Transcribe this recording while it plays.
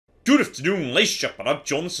Good afternoon, ladies and gentlemen, I'm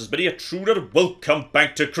John, this is Media Truder, welcome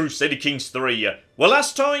back to Crusader Kings 3. Well,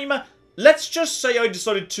 last time, let's just say I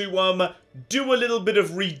decided to, do a little bit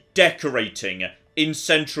of redecorating in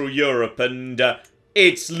Central Europe, and,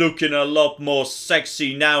 it's looking a lot more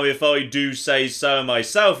sexy now if I do say so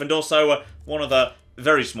myself, and also, one other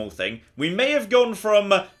very small thing, we may have gone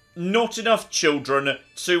from, not enough children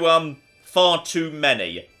to, far too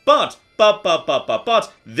many, but,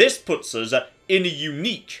 this puts us in a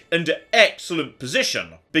unique and excellent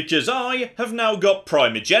position, because I have now got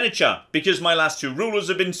primogeniture, because my last two rulers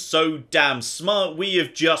have been so damn smart, we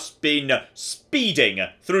have just been speeding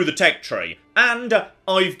through the tech tree, and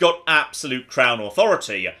I've got absolute crown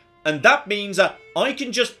authority, and that means I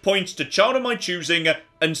can just point to child of my choosing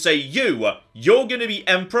and say, you're going to be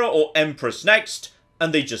emperor or empress next,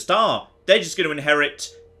 and they just are. They're just going to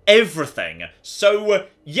inherit everything. So,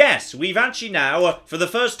 yes, we've actually now, for the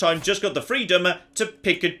first time, just got the freedom to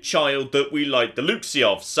pick a child that we like the looks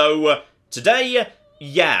of. So, today,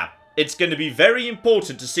 yeah, it's going to be very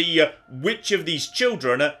important to see which of these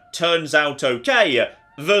children turns out okay,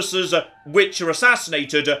 versus which are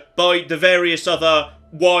assassinated by the various other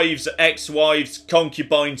wives, ex-wives,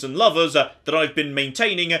 concubines and lovers that I've been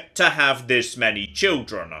maintaining to have this many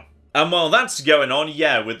children. And while that's going on,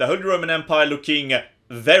 yeah, with the Holy Roman Empire looking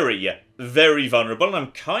very, very vulnerable, and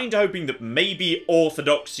I'm kind of hoping that maybe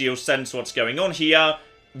Orthodoxy will sense what's going on here,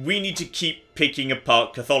 we need to keep picking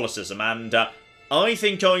apart Catholicism, and I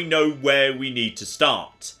think I know where we need to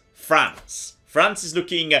start. France. France is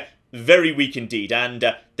looking very weak indeed, and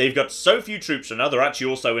they've got so few troops, and now they're actually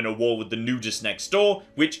also in a war with the nudists next door,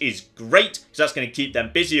 which is great, because that's going to keep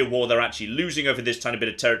them busy, a war they're actually losing over this tiny bit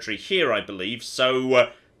of territory here, I believe, so,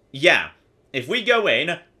 yeah. If we go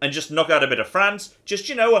in and just knock out a bit of France, just,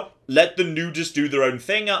 let the nudists do their own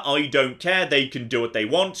thing. I don't care. They can do what they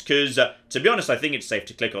want, because, to be honest, I think it's safe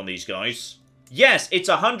to click on these guys. Yes, it's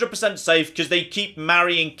 100% safe, because they keep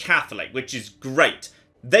marrying Catholic, which is great.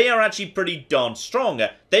 They are actually pretty darn strong.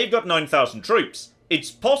 They've got 9,000 troops.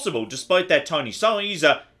 It's possible, despite their tiny size,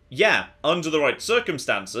 yeah, under the right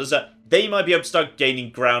circumstances, they might be able to start gaining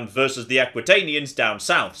ground versus the Aquitanians down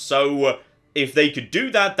south. So, if they could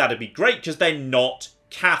do that, that'd be great, because they're not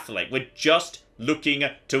Catholic. We're just looking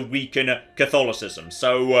to weaken Catholicism.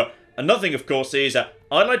 So, another thing, of course, is I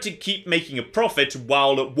like to keep making a profit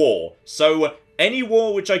while at war. So, any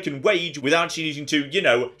war which I can wage without actually needing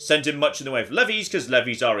to, send in much in the way of levies, because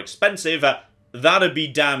levies are expensive, that'd be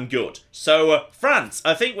damn good. So, France,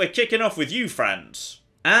 I think we're kicking off with you, France.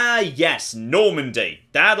 Ah, yes, Normandy.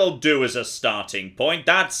 That'll do as a starting point.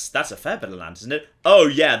 That's a fair bit of land, isn't it? Oh,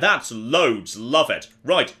 yeah, that's loads. Love it.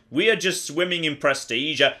 Right, we are just swimming in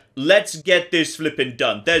prestige. Let's get this flipping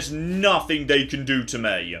done. There's nothing they can do to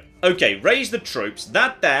me. Okay, raise the troops.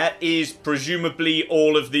 That there is presumably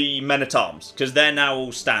all of the men-at-arms, because they're now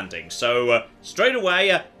all standing. So, straight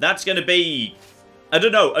away, that's going to be, I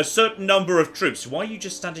don't know, a certain number of troops. Why are you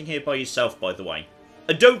just standing here by yourself, by the way?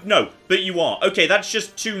 I don't know, but you are. Okay, that's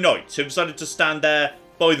just two knights who decided to stand there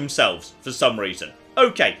by themselves for some reason.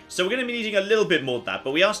 Okay, so we're going to be needing a little bit more than that,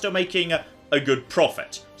 but we are still making a good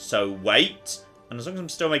profit. So wait, and as long as I'm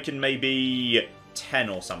still making maybe 10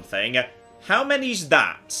 or something, how many's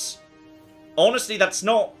that? Honestly, that's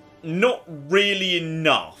not really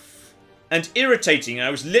enough. And irritating, I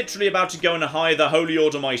was literally about to go and hire the Holy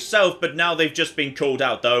Order myself, but now they've just been called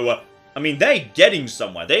out, though. I mean, they're getting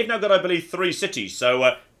somewhere. They've now got, I believe, 3 cities,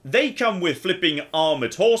 so they come with flipping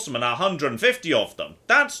armoured horsemen, 150 of them.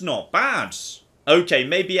 That's not bad. Okay,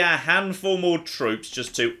 maybe a handful more troops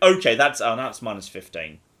just to... Okay, that's minus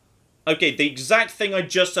 15. Okay, the exact thing I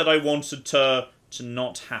just said I wanted to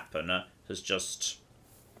not happen has just...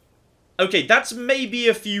 Okay, that's maybe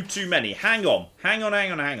a few too many. Hang on.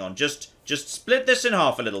 Just split this in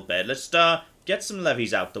half a little bit. Let's, get some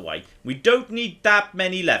levies out the way. We don't need that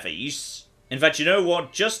many levies. In fact, you know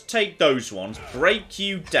what? Just take those ones. Break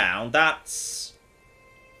you down. That's...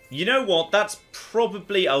 You know what? That's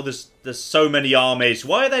probably... Oh, there's so many armies.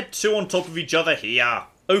 Why are there 2 on top of each other here?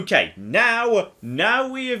 Okay, now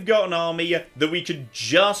we have got an army that we can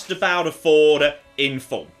just about afford in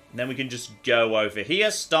full. Then we can just go over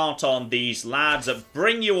here, start on these lads,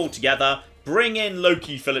 bring you all together, bring in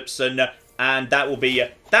Loki Phillipson, and that'll be...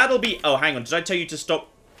 Oh, hang on. Did I tell you to stop?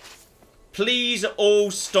 Please all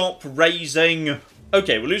stop raising.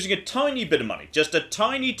 Okay, we're losing a tiny bit of money. Just a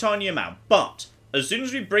tiny, tiny amount. But as soon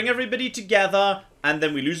as we bring everybody together, and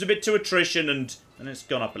then we lose a bit to attrition, and it's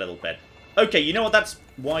gone up a little bit. Okay, you know what? That's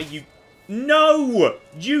why you... No!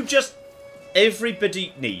 You just...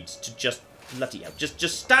 Everybody needs to just... Bloody hell.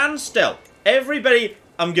 Just stand still. Everybody...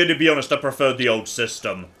 I'm going to be honest, I prefer the old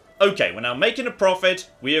system. Okay, we're now making a profit.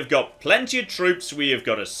 We have got plenty of troops. We have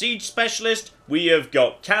got a siege specialist. We have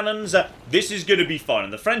got cannons. This is going to be fun.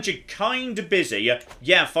 And the French are kind of busy,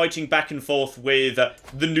 yeah, fighting back and forth with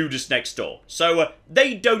the nudist next door. So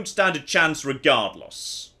they don't stand a chance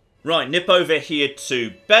regardless. Right, nip over here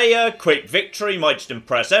to Bayer. Quick victory. Might just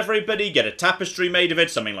impress everybody. Get a tapestry made of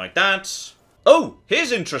it. Something like that. Oh,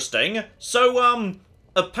 here's interesting. So,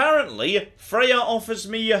 apparently, Freya offers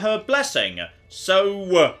me her blessing.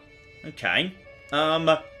 So, okay.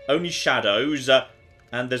 Only shadows,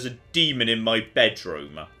 and there's a demon in my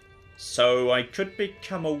bedroom. So, I could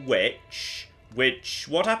become a witch, which,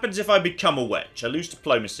 what happens if I become a witch? I lose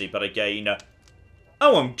diplomacy, but I gain,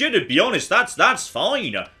 oh, I'm gonna be honest, that's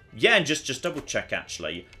fine. Yeah, and just double check,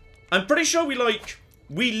 actually. I'm pretty sure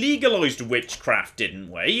we legalized witchcraft,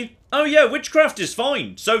 didn't we? Oh yeah, witchcraft is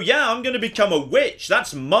fine. So yeah, I'm gonna become a witch.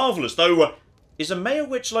 That's marvellous, though. Is a male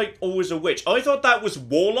witch, always a witch? I thought that was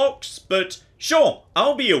warlocks, but sure,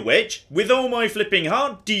 I'll be a witch. With all my flipping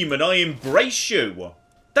heart, demon, I embrace you.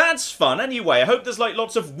 That's fun. Anyway, I hope there's,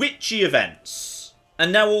 lots of witchy events.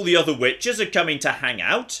 And now all the other witches are coming to hang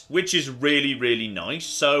out, which is really, really nice.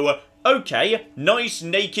 So, okay, nice,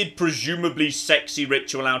 naked, presumably sexy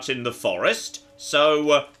ritual out in the forest.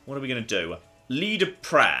 So, what are we going to do? Lead a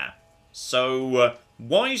prayer. So,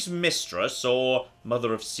 wise mistress or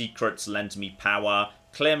mother of secrets, lend me power.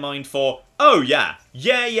 Clear mind for... Oh, yeah.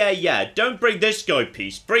 Yeah. Don't bring this guy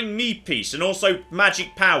peace. Bring me peace and also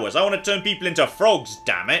magic powers. I want to turn people into frogs,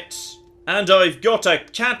 damn it. And I've got a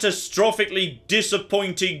catastrophically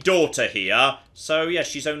disappointing daughter here. So, yeah,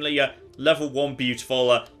 she's only level 1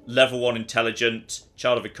 beautiful, level 1 intelligent,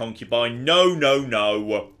 child of a concubine.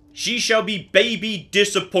 No. She shall be baby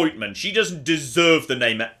disappointment. She doesn't deserve the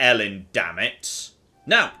name Ellen, damn it.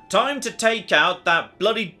 Now, time to take out that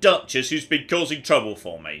bloody Duchess who's been causing trouble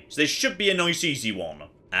for me. So this should be a nice easy one.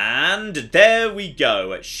 And there we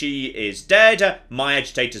go. She is dead. My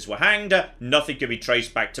agitators were hanged. Nothing can be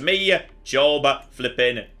traced back to me. Job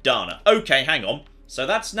flipping done. Okay, hang on. So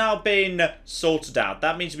that's now been sorted out.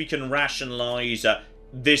 That means we can rationalise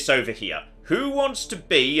this over here. Who wants to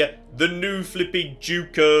be the new flipping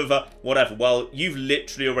Duke of whatever? Well, you've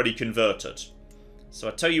literally already converted. So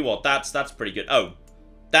I tell you what, that's pretty good. Oh,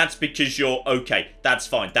 that's because you're... Okay, that's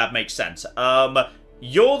fine. That makes sense.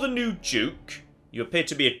 You're the new Duke. You appear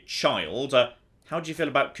to be a child. How do you feel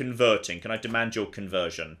about converting? Can I demand your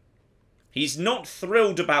conversion? He's not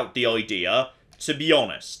thrilled about the idea, to be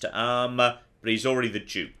honest. But he's already the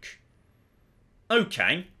Duke.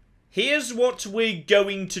 Okay. Here's what we're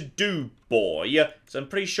going to do, boy. So I'm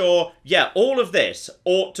pretty sure, yeah, all of this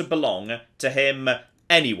ought to belong to him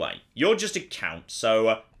anyway. You're just a count,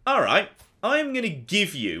 so, alright. I'm going to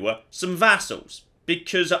give you some vassals,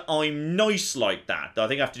 because I'm nice like that. I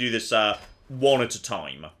think I have to do this one at a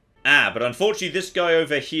time. But unfortunately this guy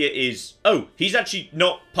over here is... Oh, he's actually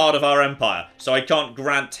not part of our empire, so I can't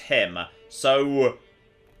grant him. So,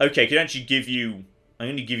 okay, I can actually give you... I'm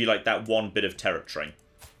going to give you, that one bit of territory.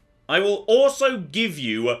 I will also give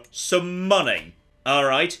you some money.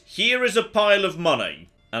 Alright, here is a pile of money.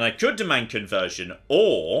 And I could demand conversion,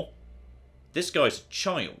 or... This guy's a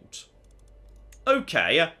child.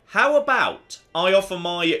 Okay, how about I offer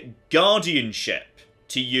my guardianship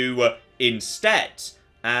to you instead?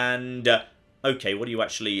 And, okay, what are you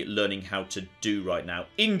actually learning how to do right now?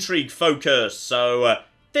 Intrigue focus. So,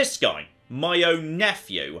 this guy, my own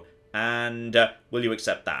nephew. And, will you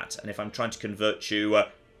accept that? And if I'm trying to convert you...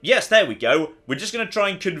 yes, there we go. We're just going to try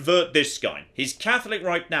and convert this guy. He's Catholic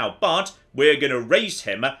right now, but we're going to raise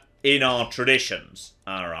him in our traditions.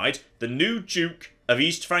 Alright, the new Duke of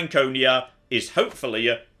East Franconia is hopefully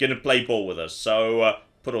going to play ball with us. So,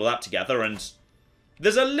 put all that together and...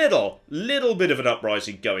 There's a little bit of an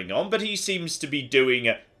uprising going on, but he seems to be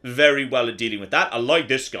doing very well at dealing with that. I like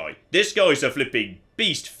this guy. This guy's a flipping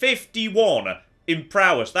beast. 51 in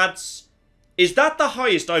prowess. That's... Is that the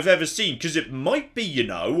highest I've ever seen? Because it might be, you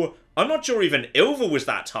know. I'm not sure even Ilva was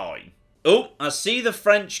that high. Oh, I see the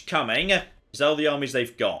French coming. Is that all the armies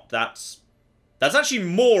they've got? That's actually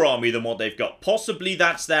more army than what they've got. Possibly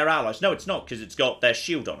that's their allies. No, it's not, because it's got their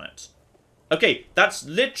shield on it. Okay, that's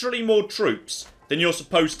literally more troops than you're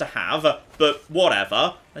supposed to have, but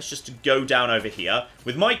whatever. Let's just go down over here.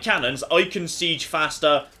 With my cannons, I can siege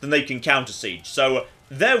faster than they can counter-siege, so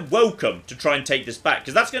they're welcome to try and take this back,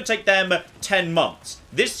 because that's going to take them 10 months.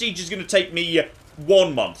 This siege is going to take me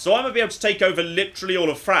 1 month, so I'm going to be able to take over literally all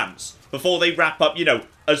of France before they wrap up, you know,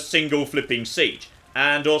 a single flipping siege.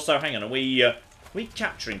 And also, hang on, are we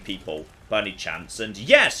capturing people by any chance? And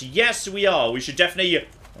yes, we are. We should definitely...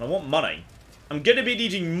 I want money. I'm going to be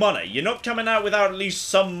needing money. You're not coming out without at least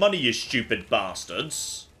some money, you stupid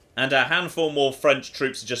bastards. And a handful more French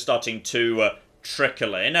troops are just starting to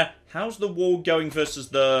trickle in. How's the war going versus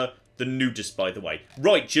the nudists, by the way?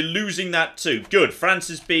 Right, you're losing that too. Good. France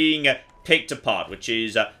is being picked apart, which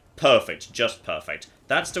is perfect. Just perfect.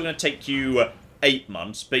 That's still going to take you 8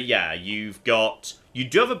 months. But yeah, you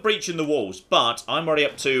do have a breach in the walls, but I'm already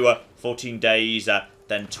up to 14 days,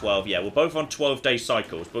 then 12. Yeah, we're both on 12-day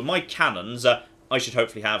cycles. But my cannons, I should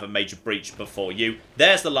hopefully have a major breach before you.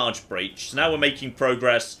 There's the large breach. So now we're making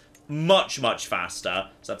progress much, much faster.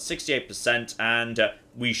 So that's 68%, and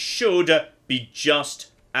we should be just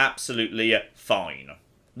absolutely fine.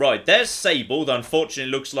 Right, there's Sable, though unfortunately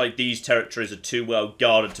it looks like these territories are too well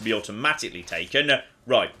guarded to be automatically taken.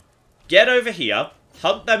 Right, get over here,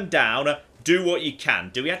 hunt them down, do what you can.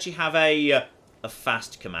 Do we actually have a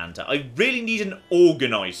fast commander? I really need an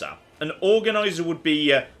organizer. An organizer would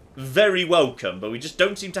be very welcome, but we just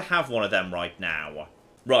don't seem to have one of them right now.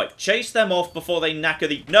 Right, chase them off before they knacker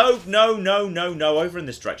the... No, over in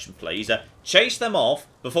this direction, please. Chase them off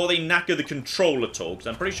before they knacker the control at all, because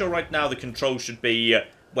I'm pretty sure right now the control should be...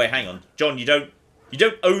 Wait, hang on. John, you don't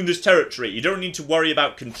own this territory. You don't need to worry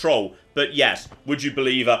about control. But yes, would you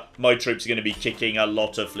believe my troops are going to be kicking a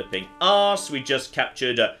lot of flipping arse? We just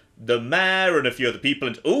captured the mayor and a few other people.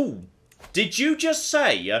 And ooh, did you just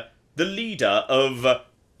say the leader of...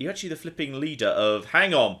 You're actually the flipping leader of...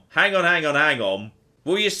 Hang on.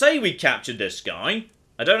 Well, you say we captured this guy.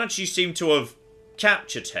 I don't actually seem to have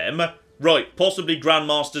captured him. Right, possibly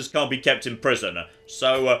Grandmasters can't be kept in prison.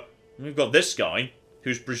 So, we've got this guy,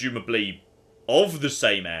 who's presumably of the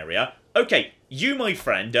same area. Okay, you, my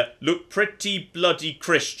friend, look pretty bloody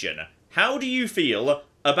Christian. How do you feel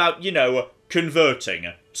about, you know,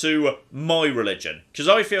 converting to my religion? Because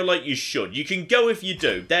I feel like you should. You can go if you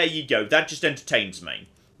do. There you go. That just entertains me.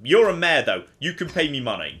 You're a mayor, though. You can pay me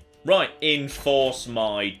money. Right, enforce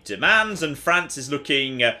my demands, and France is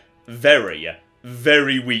looking very,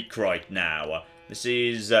 very weak right now. This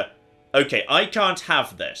is... okay, I can't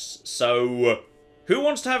have this, so who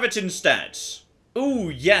wants to have it instead?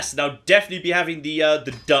 Ooh, yes, now definitely be having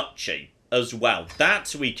the duchy as well.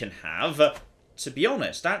 That we can have. To be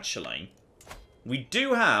honest, actually, we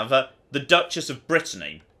do have the Duchess of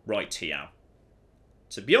Brittany right here.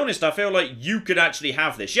 To be honest, I feel like you could actually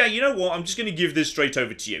have this. Yeah, you know what? I'm just going to give this straight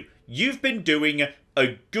over to you. You've been doing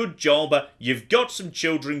a good job. You've got some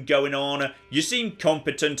children going on. You seem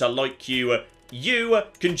competent. I like you. You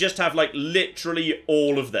can just have, like, literally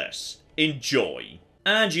all of this. Enjoy.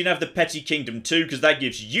 And you can have the Petty Kingdom too, because that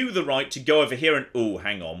gives you the right to go over here and... Ooh,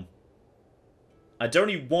 hang on. I don't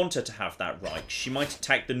even want her to have that right. She might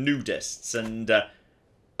attack the nudists and...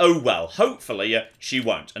 oh well, hopefully she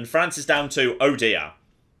won't. And France is down to... Oh dear.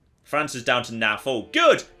 France is down to NAFL.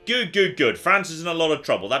 Good. France is in a lot of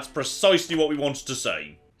trouble. That's precisely what we wanted to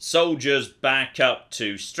see. Soldiers back up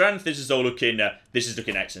to strength. This is all looking... this is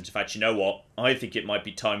looking excellent. In fact, you know what? I think it might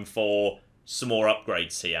be time for some more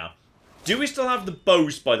upgrades here. Do we still have the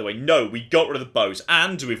bows, by the way? No, we got rid of the bows.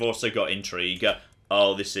 And we've also got intrigue.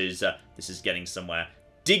 Oh, this is getting somewhere.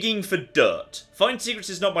 Digging for dirt. Find secrets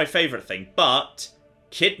is not my favourite thing, but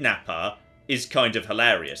kidnapper is kind of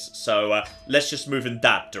hilarious. So let's just move in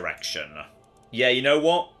that direction. Yeah, you know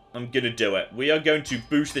what? I'm going to do it. We are going to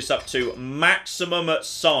boost this up to maximum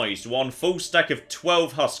size. One full stack of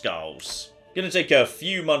 12 Huskarls. Going to take a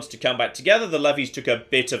few months to come back together. The levies took a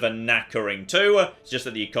bit of a knackering too. It's just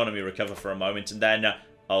that the economy recover for a moment. And then,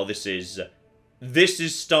 oh, this is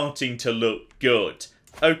starting to look good.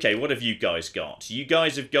 Okay, what have you guys got? You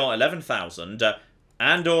guys have got 11,000.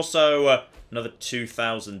 And also another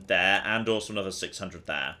 2,000 there. And also another 600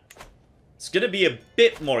 there. It's going to be a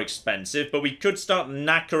bit more expensive, but we could start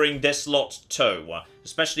knackering this lot too.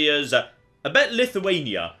 Especially as I bet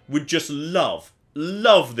Lithuania would just love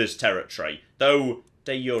this territory. Though,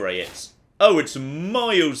 de jure it's... Oh, it's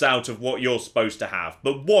miles out of what you're supposed to have,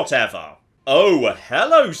 but whatever. Oh,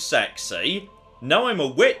 hello, sexy. Now I'm a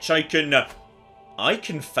witch, I can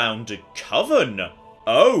found a coven.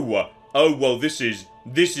 Oh, well, this is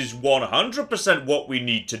 100% what we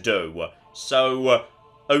need to do. So,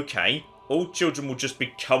 okay. All children will just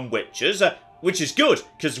become witches, which is good,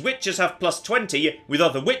 because witches have plus 20 with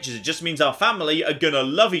other witches. It just means our family are gonna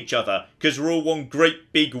love each other, because we're all one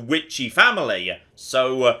great big witchy family.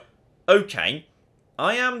 So, okay.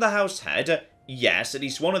 I am the house head. Yes, at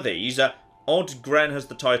least one of these. Oddgren has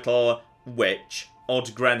the title witch.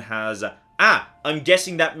 Oddgren has... I'm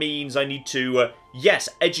guessing that means I need to, yes,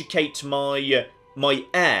 educate my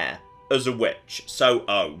heir as a witch. So,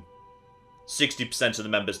 60% of the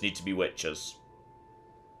members need to be witches.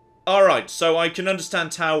 Alright, so I can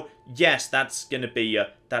understand how, yes, that's gonna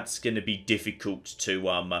be difficult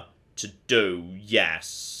to to do,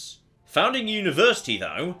 yes. Founding university,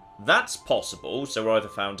 though, that's possible. So we're either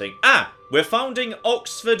founding... we're founding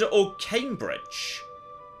Oxford or Cambridge.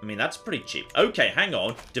 I mean, that's pretty cheap. Okay, hang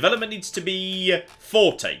on. Development needs to be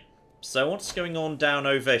 40. So what's going on down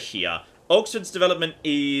over here? Oxford's development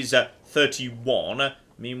is 31.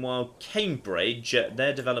 Meanwhile, Cambridge,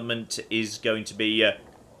 their development is going to be...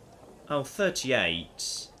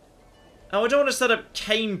 38. Oh, I don't want to set up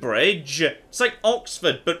Cambridge. It's like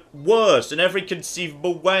Oxford, but worse in every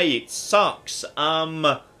conceivable way. It sucks.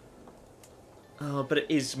 Oh, but it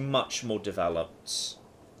is much more developed.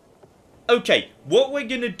 Okay, what we're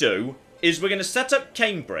going to do is we're going to set up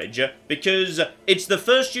Cambridge because it's the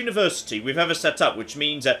first university we've ever set up, which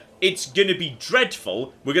means it's going to be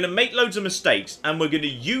dreadful. We're going to make loads of mistakes, and we're going to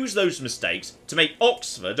use those mistakes to make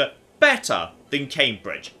Oxford better than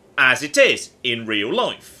Cambridge, as it is in real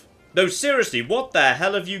life. Though seriously, what the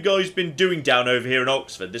hell have you guys been doing down over here in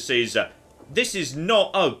Oxford? This is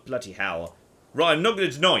not... Oh, bloody hell. Right, I'm not going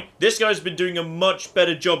to deny. This guy's been doing a much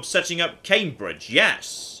better job setting up Cambridge,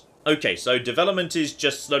 yes. Okay, so development is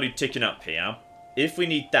just slowly ticking up here. If we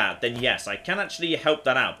need that, then yes, I can actually help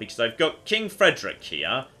that out because I've got King Frederick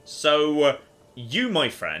here. So, you, my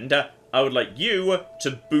friend, I would like you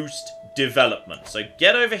to boost development. So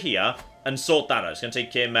get over here and sort that out. It's going to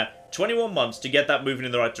take him 21 months to get that moving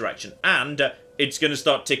in the right direction. And it's going to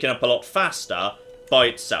start ticking up a lot faster by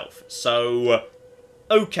itself. So,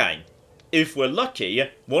 okay. If we're lucky,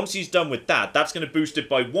 once he's done with that, that's going to boost it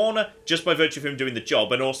by 1, just by virtue of him doing the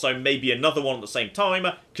job, and also maybe another 1 at the same time,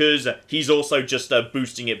 because he's also just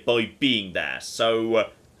boosting it by being there.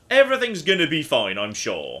 So, everything's going to be fine, I'm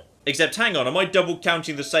sure. Except, hang on, am I double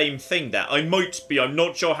counting the same thing there? I might be, I'm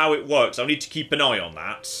not sure how it works, I'll need to keep an eye on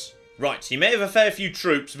that. Right, he may have a fair few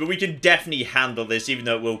troops, but we can definitely handle this, even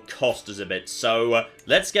though it will cost us a bit. So,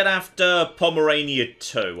 let's get after Pomerania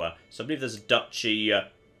too. So I believe there's a duchy...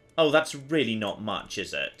 Oh, that's really not much,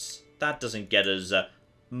 is it? That doesn't get us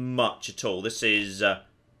much at all. This is... I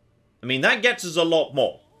mean, that gets us a lot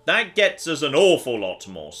more. That gets us an awful lot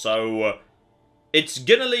more. So, it's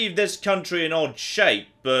gonna leave this country in odd shape,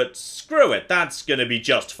 but screw it. That's gonna be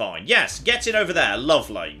just fine. Yes, get in over there.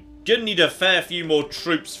 Lovely. Gonna need a fair few more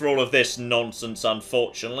troops for all of this nonsense,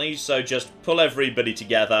 unfortunately. So, just pull everybody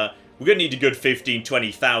together. We're gonna need a good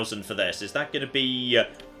 15,000-20,000 for this. Is that gonna be...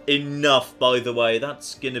 enough, by the way?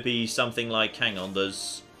 That's going to be something like... Hang on,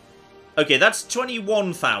 there's... Okay, that's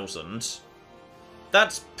 21,000.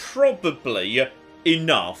 That's probably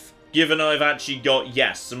enough, given I've actually got,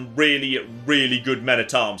 yes, some really, really good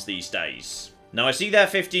men-at-arms these days. Now, I see there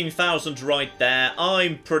 15,000 right there.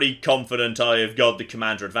 I'm pretty confident I have got the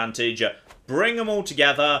commander advantage. Bring them all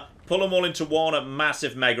together, pull them all into one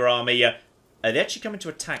massive mega army. Are they actually coming to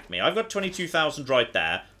attack me? I've got 22,000 right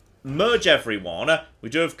there. Merge everyone. We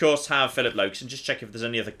do, of course, have Philip Lokes, and just check if there's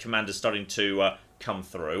any other commanders starting to come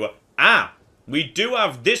through. We do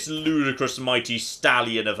have this ludicrous mighty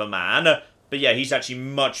stallion of a man, but yeah, he's actually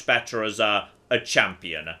much better as a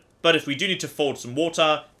champion. But if we do need to ford some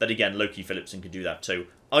water, then again, Loki Phillipson can do that too.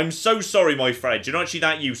 I'm so sorry, my friend, you're not actually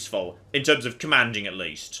that useful, in terms of commanding at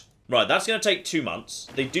least. Right, that's going to take 2 months.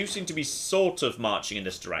 They do seem to be sort of marching in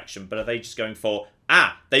this direction, but are they just going for...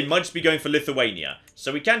 they might just be going for Lithuania.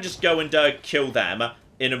 So we can just go and kill them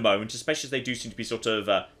in a moment, especially as they do seem to be sort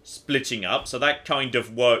of splitting up. So that kind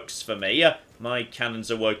of works for me. My cannons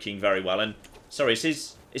are working very well. And, sorry,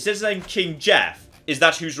 is his name King Jeff? Is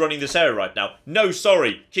that who's running this area right now? No,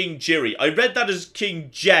 sorry, King Jiri. I read that as King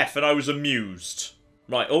Jeff and I was amused.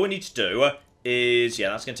 Right, all we need to do is...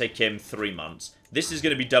 Yeah, that's going to take him 3 months. This is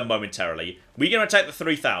going to be done momentarily. We're going to attack the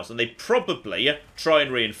 3,000. They probably try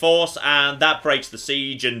and reinforce, and that breaks the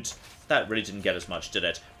siege, and that really didn't get us much, did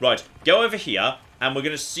it? Right, go over here, and we're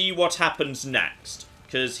going to see what happens next,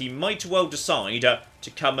 because he might well decide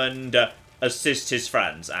to come and assist his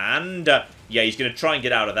friends, and yeah, he's going to try and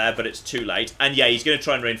get out of there, but it's too late, and yeah, he's going to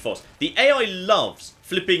try and reinforce. The AI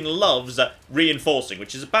flipping loves reinforcing,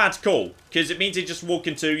 which is a bad call, because it means they just walk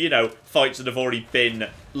into, you know, fights that have already been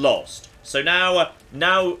lost. So now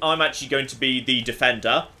I'm actually going to be the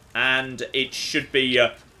defender, and it should be,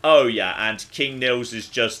 oh yeah, and King Nils is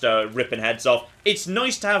just ripping heads off. It's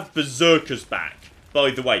nice to have berserkers back,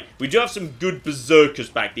 by the way. We do have some good berserkers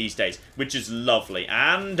back these days, which is lovely,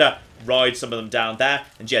 and ride some of them down there.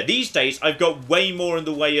 And yeah, these days I've got way more in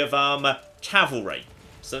the way of cavalry.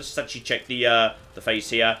 So let's just actually check the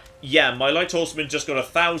face here. Yeah, my light horseman just got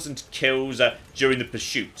 1,000 kills during the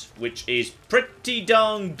pursuit, which is pretty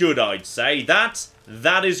darn good, I'd say.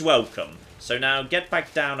 That is welcome. So now get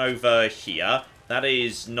back down over here. That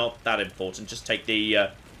is not that important. Just take the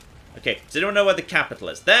Okay, does anyone know where the capital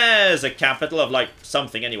is? There's a capital of, like,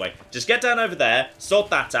 something anyway. Just get down over there, sort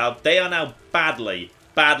that out. They are now badly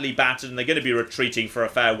battered, and they're going to be retreating for a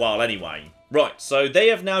fair while anyway. Right, so they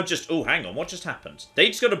have now just... Oh, hang on, what just happened? They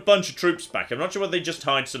just got a bunch of troops back. I'm not sure whether they just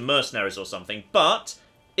hired some mercenaries or something, but...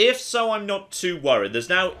 If so, I'm not too worried. There's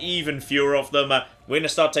now even fewer of them. We're going to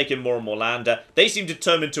start taking more and more land. They seem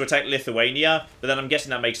determined to attack Lithuania, but then I'm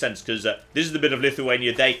guessing that makes sense, because this is the bit of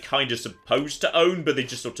Lithuania they kind of supposed to own, but they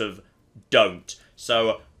just sort of don't.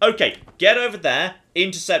 So, okay, get over there,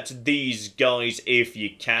 intercept these guys if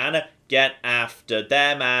you can, get after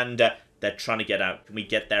them, and they're trying to get out. Can we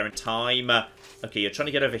get there in time? Okay, you're trying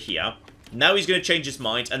to get over here. Now he's going to change his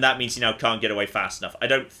mind, and that means he now can't get away fast enough. I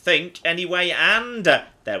don't think, anyway, and...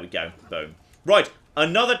 there we go. Boom. Right,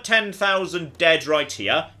 another 10,000 dead right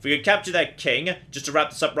here. If we could capture their king, just to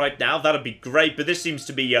wrap this up right now, that'd be great, but this seems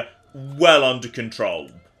to be well under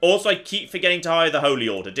control. Also, I keep forgetting to hire the Holy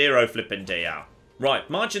Order. Dear oh flippin' dear. Right,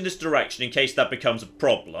 march in this direction in case that becomes a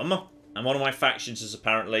problem. And one of my factions is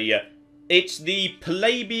apparently... it's the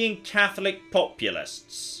Plebeian Catholic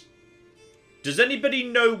Populists. Does anybody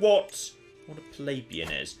know what a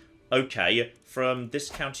plebeian is? Okay, from this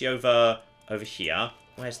county over here.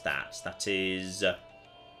 Where's that? That is...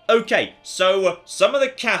 okay, so some of the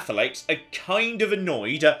Catholics are kind of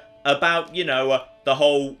annoyed about, you know, the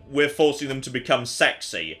whole we're forcing them to become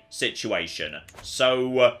sexy situation.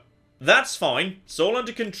 So, that's fine. It's all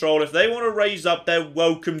under control. If they want to raise up, they're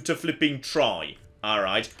welcome to flipping try.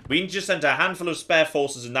 Alright, we can just send a handful of spare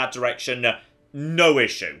forces in that direction. No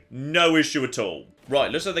issue. No issue at all.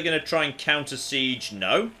 Right, looks like they're going to try and counter-siege.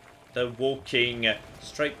 No. They're walking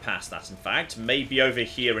straight past that, in fact. Maybe over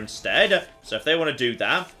here instead. So if they want to do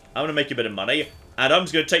that, I'm going to make a bit of money. And I'm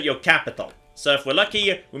just going to take your capital. So if we're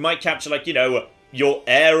lucky, we might capture, like, you know, your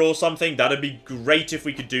heir or something. That'd be great if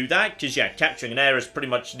we could do that. Because, yeah, capturing an heir is pretty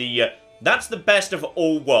much the... that's the best of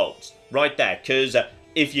all worlds. Right there. Because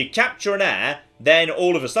if you capture an heir... then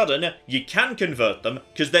all of a sudden, you can convert them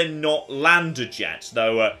because they're not landed yet.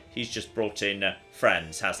 Though he's just brought in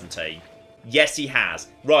friends, hasn't he? Yes, he has.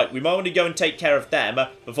 Right, we might want to go and take care of them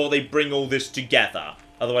before they bring all this together.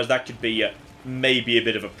 Otherwise, that could be maybe a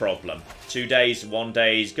bit of a problem. 2 days, 1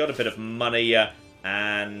 day, he's got a bit of money.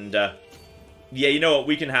 And, yeah, you know what?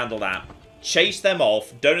 We can handle that. Chase them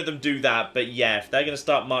off. Don't let them do that. But, yeah, if they're going to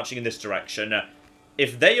start marching in this direction,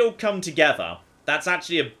 if they all come together... that's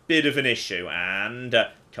actually a bit of an issue, and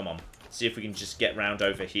come on, see if we can just get round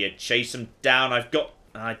over here, chase them down. I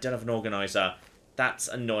don't have an organizer. That's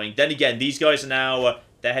annoying. Then again, these guys are now,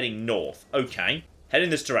 they're heading north. Okay, head in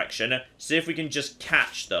this direction, see if we can just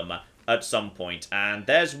catch them at some point. And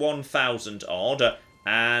there's 1,000 odd,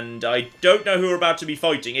 and I don't know who we're about to be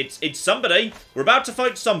fighting. It's somebody. We're about to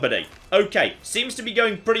fight somebody. Okay, seems to be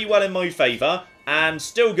going pretty well in my favour, and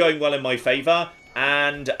still going well in my favour.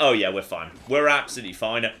 And, oh yeah, we're fine. We're absolutely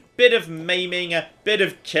fine. Bit of maiming, bit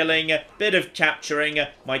of killing, bit of capturing.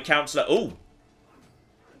 My counsellor... oh.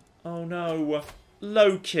 Oh no.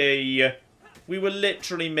 Loki. We were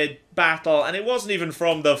literally mid-battle, and it wasn't even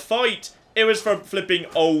from the fight. It was from flipping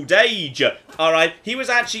old age. Alright, he was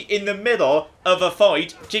actually in the middle of a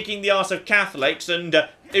fight, kicking the arse of Catholics, and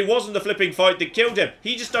it wasn't the flipping fight that killed him.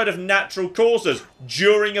 He just died of natural causes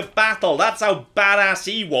during a battle. That's how badass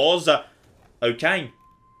he was. Okay,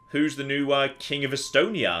 who's the new King of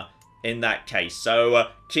Estonia in that case? So,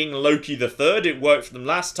 King Loki III, it worked for them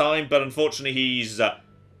last time, but unfortunately he's...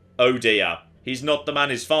 oh dear. He's not the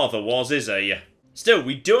man his father was, is he? Still,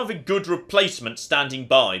 we do have a good replacement standing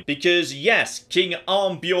by, because yes, King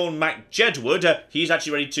Armbjorn MacJedward, he's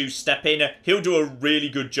actually ready to step in. He'll do a really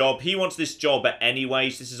good job. He wants this job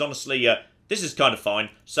anyways. This is honestly... this is kind of fine.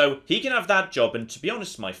 So, he can have that job, and to be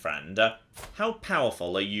honest, my friend, how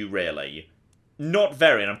powerful are you really? Not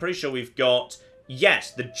very, and I'm pretty sure we've got...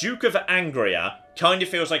 yes, the Duke of Angria kind of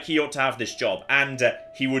feels like he ought to have this job, and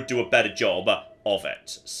he would do a better job of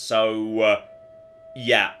it. So,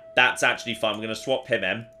 yeah, that's actually fine. We're going to swap him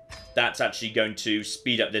in. That's actually going to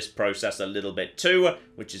speed up this process a little bit too,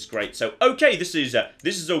 which is great. So, okay, this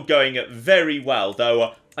is all going very well,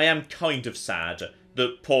 though I am kind of sad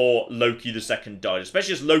that poor Loki II died,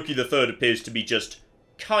 especially as Loki III appears to be just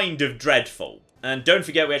kind of dreadful. And don't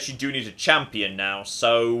forget, we actually do need a champion now,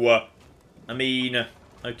 so, I mean,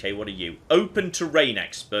 okay, what are you? Open Terrain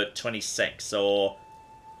Expert 26, or...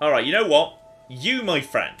 alright, you know what? You, my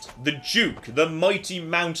friend, the Duke, the mighty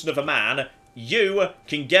mountain of a man, you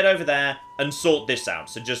can get over there and sort this out.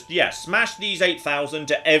 So just, yeah, smash these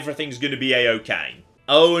 8,000, everything's going to be a-okay.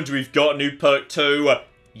 Oh, and we've got a new perk too.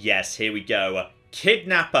 Yes, here we go.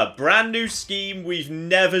 Kidnapper. Brand new scheme we've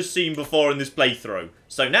never seen before in this playthrough.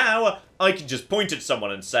 So now, I can just point at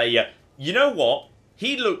someone and say, you know what?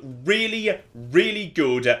 He looked really, really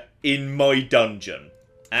good in my dungeon.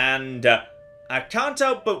 And I can't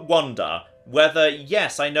help but wonder whether,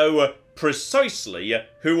 yes, I know precisely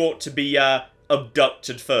who ought to be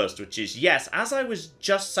abducted first, which is, yes, as I was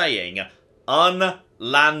just saying,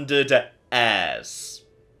 unlanded heirs.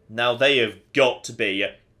 Now, they have got to be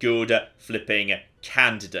good flipping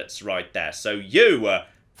candidates right there. So you,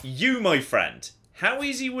 my friend, how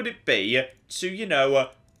easy would it be to, you know,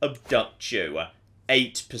 abduct you?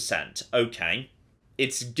 8%. Okay.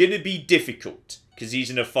 It's gonna be difficult, because he's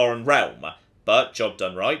in a foreign realm. But, job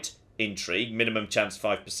done right. Intrigue, minimum chance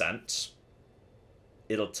 5%.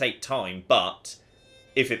 It'll take time, but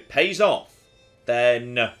if it pays off,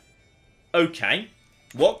 then okay.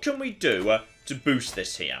 What can we do to boost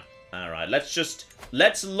this here? Alright,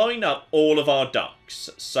 let's line up all of our ducks.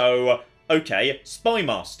 So, okay, Spy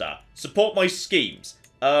Master, support my schemes.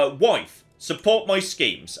 Wife, support my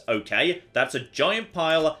schemes. Okay, that's a giant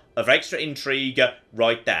pile of extra intrigue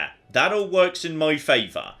right there. That all works in my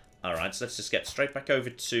favour. Alright, so let's just get straight back over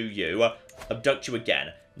to you. Abduct you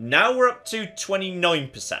again. Now we're up to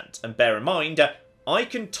 29%. And bear in mind, I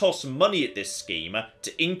can toss money at this scheme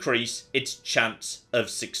to increase its chance of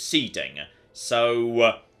succeeding.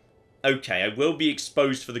 So, okay, I will be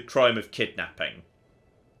exposed for the crime of kidnapping.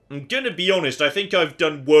 I'm gonna be honest, I think I've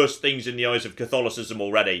done worse things in the eyes of Catholicism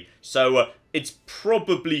already. So, it's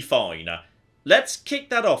probably fine. Let's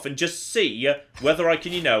kick that off and just see whether I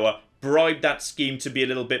can, you know, bribe that scheme to be a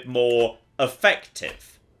little bit more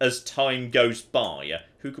effective as time goes by.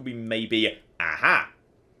 Who could we maybe... Aha!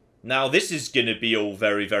 Now, this is going to be all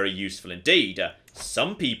very, very useful indeed.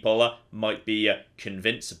 Some people might be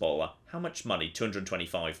convincible. How much money?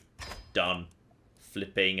 225. Done.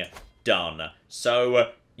 Flipping done.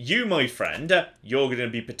 So, you, my friend, you're going to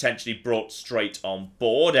be potentially brought straight on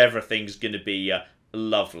board. Everything's going to be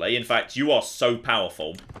lovely. In fact, you are so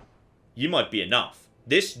powerful. You might be enough.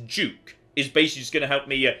 This Duke is basically just going to help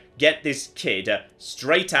me get this kid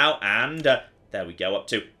straight out, and there we go, up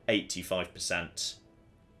to 85%.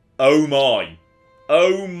 Oh my.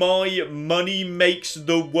 Oh my, money makes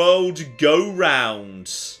the world go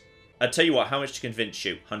round. I tell you what, how much to convince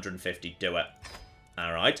you? 150, do it.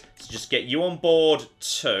 Alright, so just get you on board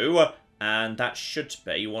too, and that should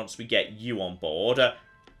be, once we get you on board.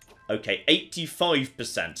 Okay,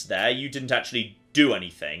 85% there. You didn't actually do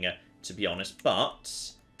anything, to be honest,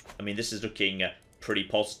 but, I mean, this is looking pretty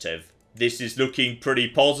positive. This is looking pretty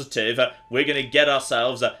positive. We're going to get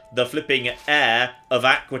ourselves the flipping heir of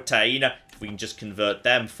Aquitaine. If we can just convert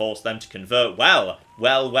them, force them to convert, well,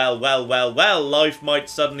 life might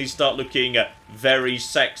suddenly start looking very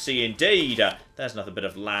sexy indeed. There's another bit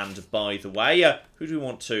of land, by the way. Who do we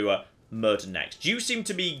want to murder next? You seem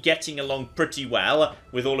to be getting along pretty well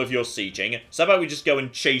with all of your sieging, so how about we just go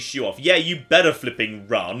and chase you off? Yeah, you better flipping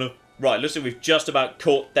run. Right, looks like we've just about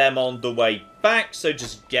caught them on the way back, so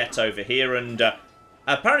just get over here and...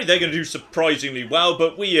 apparently they're going to do surprisingly well,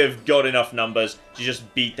 but we have got enough numbers to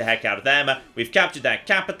just beat the heck out of them. We've captured their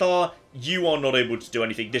capital. You are not able to do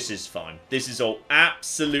anything. This is fine. This is all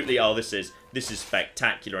absolutely... Oh, this is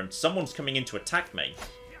spectacular, and someone's coming in to attack me.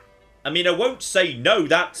 I mean, I won't say no,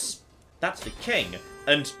 that's the king.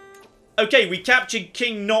 And, okay, we captured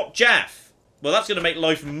King Not Jeff. Well, that's going to make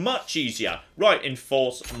life much easier. Right,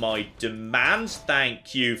 enforce my demands.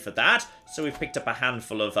 Thank you for that. So we've picked up a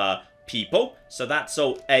handful of people. So that's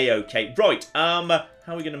all A-okay. Right, how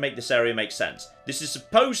are we going to make this area make sense? This is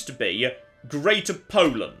supposed to be Greater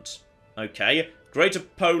Poland. Okay, Greater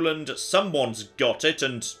Poland, someone's got it,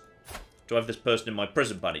 and do I have this person in my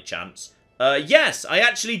prison by any chance? Yes, I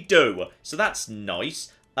actually do. So that's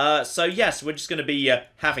nice. So yes, we're just going to be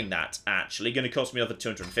having that, actually. Going to cost me another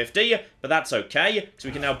 250, but that's okay. So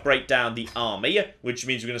we can now break down the army, which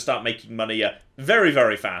means we're going to start making money very,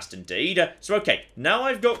 very fast indeed. So okay, now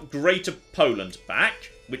I've got Greater Poland back,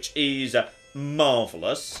 which is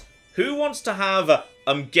marvellous. Who wants to have...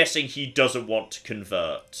 I'm guessing he doesn't want to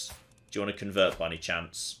convert. Do you want to convert by any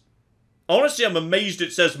chance? Honestly, I'm amazed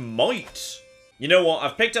it says might. You know what?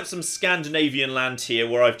 I've picked up some Scandinavian land here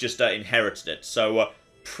where I've just inherited it. So...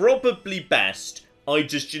 probably best I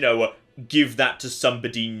just, you know, give that to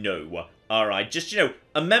somebody new. Alright, just, you know,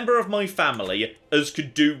 a member of my family as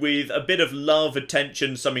could do with a bit of love,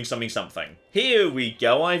 attention, something. Here we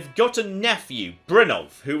go, I've got a nephew,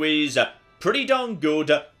 Brynolf, who is pretty darn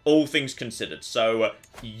good, all things considered. So,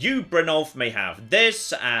 you, Brynolf, may have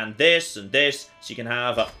this, and this, and this, so you can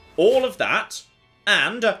have all of that.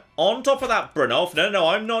 And on top of that, Brynolf, no,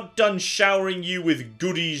 I'm not done showering you with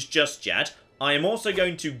goodies just yet. I am also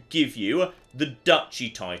going to give you the duchy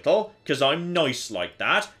title, because I'm nice like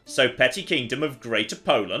that. So, Petty Kingdom of Greater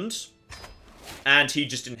Poland. And he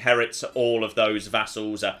just inherits all of those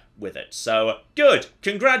vassals with it. So, good.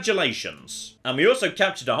 Congratulations. And we also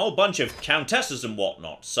captured a whole bunch of countesses and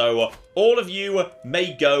whatnot. So, all of you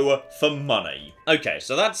may go for money. Okay,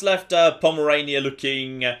 so that's left Pomerania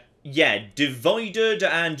looking, yeah, divided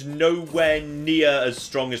and nowhere near as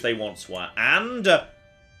strong as they once were. And,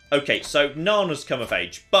 okay, so Nana's come of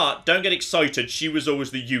age. But don't get excited, she was always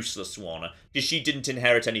the useless one. Because she didn't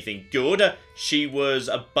inherit anything good. She was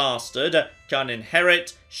a bastard. Can't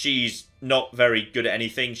inherit. She's not very good at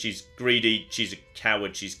anything. She's greedy. She's a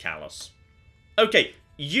coward. She's callous. Okay,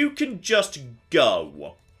 you can just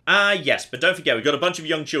go. Yes, but don't forget, we've got a bunch of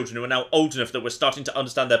young children who are now old enough that we're starting to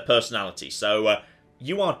understand their personality. So,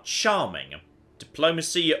 you are charming.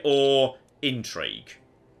 Diplomacy or intrigue?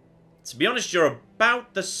 To be honest, you're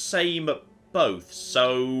about the same at both.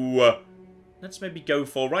 So, let's maybe go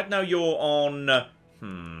for... Right now you're on...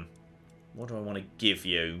 What do I want to give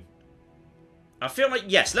you? I feel like,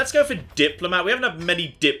 yes, let's go for diplomat. We haven't had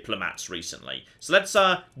many diplomats recently. So let's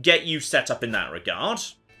get you set up in that regard.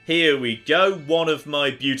 Here we go. One of my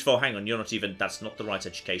beautiful... Hang on, you're not even... That's not the right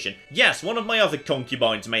education. Yes, one of my other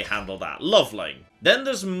concubines may handle that. Lovely. Then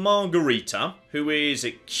there's Margarita, who is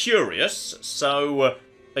curious. So,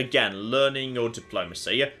 again, learning or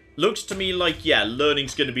diplomacy. Looks to me like, yeah,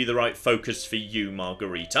 learning's going to be the right focus for you,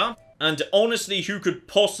 Margarita. And honestly, who could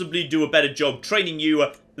possibly do a better job training you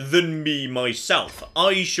than me myself?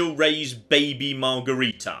 I shall raise baby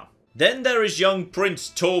Margarita. Then there is young Prince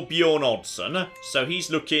Torbjorn Oddson. So he's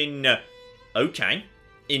looking... okay.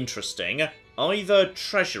 Interesting. Either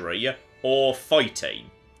treasury or fighting.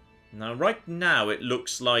 Now, right now, it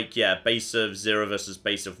looks like, yeah, base of 0 versus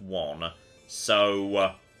base of 1.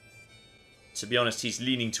 So... to be honest, he's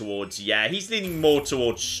leaning towards... Yeah, he's leaning more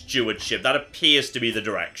towards stewardship. That appears to be the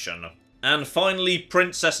direction. And finally,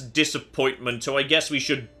 Princess Disappointment, who I guess we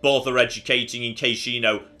should bother educating in case she, you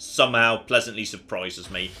know, somehow pleasantly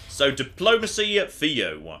surprises me. So, diplomacy for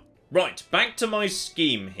you. Right, back to my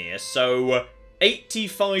scheme here. So,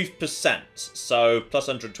 85%. So, plus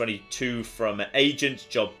 122 from agents,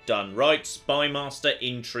 job done. Right, spy master,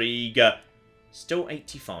 intrigue. Still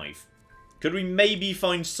 85. Could we maybe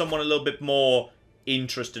find someone a little bit more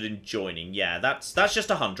interested in joining? Yeah, that's just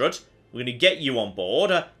 100. We're going to get you on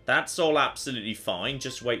board. That's all absolutely fine.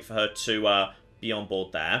 Just wait for her to be on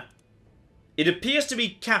board there. It appears to be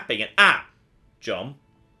capping it. John.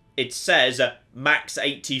 It says max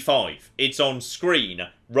 85. It's on screen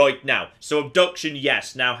right now. So abduction,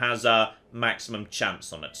 yes, now has a maximum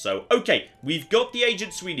chance on it. So, okay, we've got the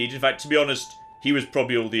agents we need. In fact, to be honest, he was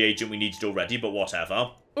probably all the agent we needed already, but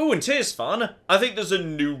whatever. Oh, and here's fun. I think there's a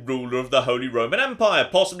new ruler of the Holy Roman Empire,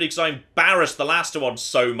 possibly because I embarrassed the last one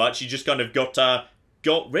so much he just kind of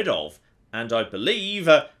got rid of. And I believe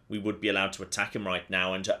we would be allowed to attack him right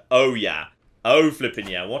now. And oh yeah, oh flipping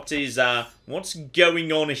yeah, what's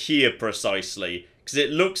going on here precisely? Because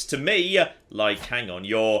it looks to me like, hang on,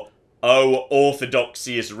 your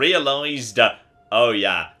orthodoxy is realised. Oh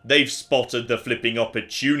yeah, they've spotted the flipping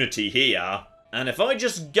opportunity here. And if I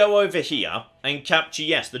just go over here and capture,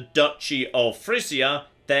 yes, the Duchy of Frisia,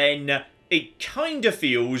 then it kind of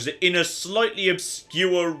feels, in a slightly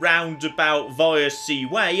obscure roundabout via sea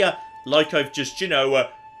way, like I've just, you know,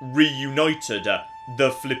 reunited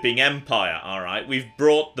the flipping empire, alright? We've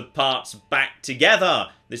brought the parts back together.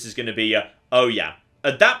 This is going to be, oh yeah.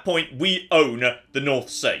 At that point, we own the North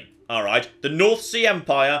Sea, alright? The North Sea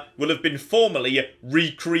Empire will have been formally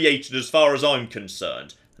recreated as far as I'm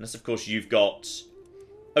concerned. Unless, of course, you've got...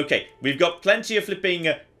 Okay, we've got plenty of flipping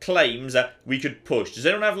claims we could push. Does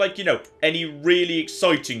anyone have, like, you know, any really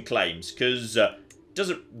exciting claims? Because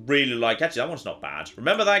doesn't really like... Actually, that one's not bad.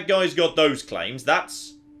 Remember that guy's got those claims.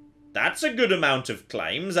 That's a good amount of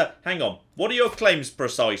claims. Hang on. What are your claims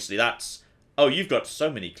precisely? That's... Oh, you've got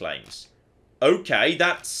so many claims. Okay,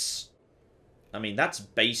 that's... I mean, that's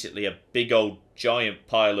basically a big old giant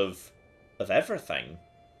pile of everything.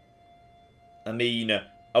 I mean...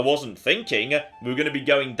 I wasn't thinking we were going to be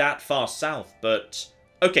going that far south, but...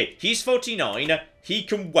 Okay, he's 49. He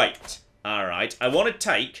can wait. Alright, I want to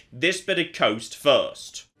take this bit of coast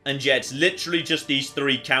first. And yeah, it's literally just these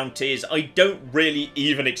 3 counties. I don't really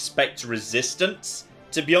even expect resistance.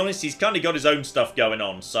 To be honest, he's kind of got his own stuff going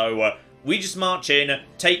on. So, we just march in,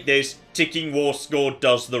 take this, ticking war score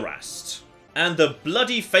does the rest. And the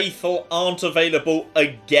bloody faithful aren't available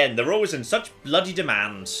again. They're always in such bloody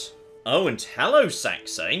demand. Oh, and hello,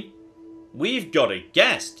 Sexy. we've got a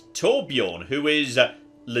guest, Torbjorn, who is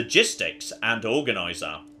logistics and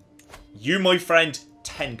organizer. You, my friend,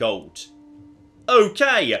 10 gold.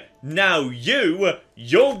 Okay, now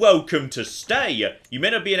you're welcome to stay. You may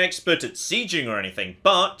not be an expert at sieging or anything,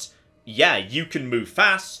 but yeah, you can move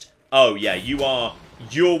fast. Oh yeah, you're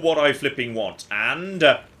what I flipping want. And,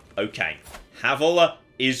 okay, Havel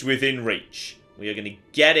is within reach. We are going to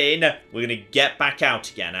get in, we're going to get back out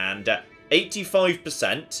again, and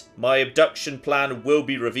 85%, my abduction plan will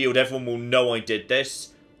be revealed, everyone will know I did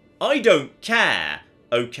this. I don't care,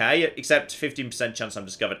 okay, except 15% chance I'm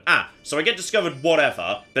discovered. Ah, so I get discovered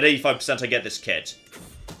whatever, but 85% I get this kid.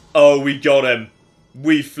 Oh, we got him.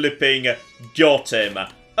 We flipping got him.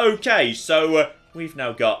 Okay, so we've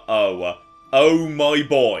now got, oh my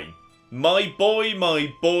boy. My boy,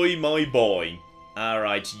 my boy, my boy.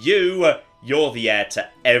 Alright, you're the heir to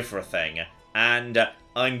everything. And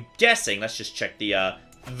I'm guessing, let's just check the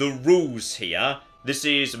rules here. This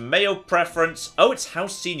is male preference. Oh, it's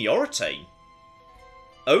house seniority.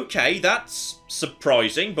 Okay, that's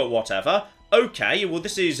surprising, but whatever. Okay, well,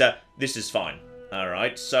 this is fine.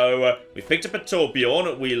 Alright, so we picked up a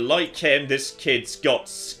Torbjorn. We like him. This kid's got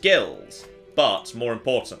skills. But, more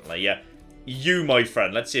importantly, you, my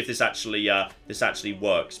friend, let's see if this actually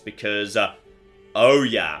works. Because, oh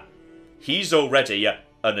yeah, he's already an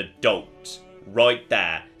adult. Right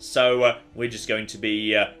there. So, we're just going to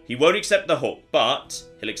be... he won't accept the hook, but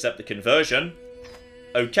he'll accept the conversion.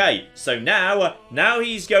 Okay, so now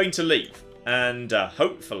he's going to leave. And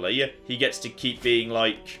hopefully he gets to keep being,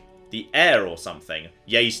 like, the heir or something.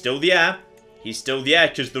 Yeah, he's still the heir. He's still the heir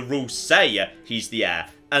because the rules say he's the heir.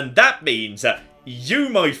 And that means you,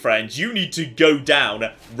 my friend, you need to go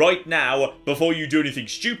down right now before you do anything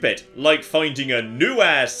stupid. Like finding a new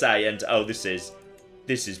heir, say, and... oh, this is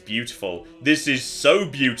beautiful. This is so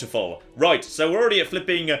beautiful. Right, so we're already at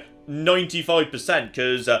flipping 95%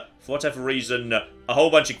 because, for whatever reason, a whole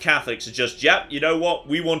bunch of Catholics are just, yep, you know what?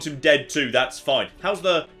 We want him dead too. That's fine. How's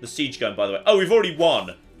the siege going, by the way? Oh, we've already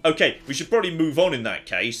won. Okay, we should probably move on in that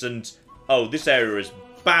case. And, oh, this area is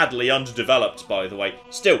badly underdeveloped, by the way.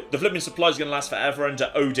 Still, the flipping supply is going to last forever. And,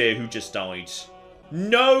 oh dear, who just died?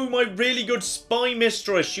 No, my really good spy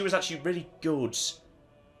mistress. She was actually really good.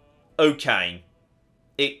 Okay.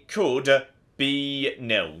 It could be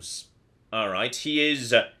Nils. Alright, he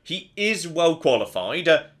is well qualified.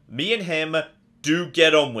 Me and him do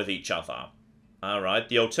get on with each other. Alright,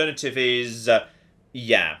 the alternative is,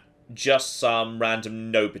 yeah, just some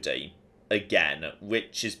random nobody. Again,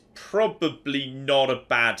 which is probably not a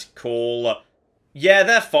bad call. Yeah,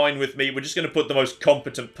 they're fine with me. We're just going to put the most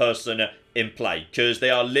competent person in play. Because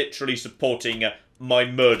they are literally supporting my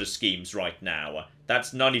murder schemes right now.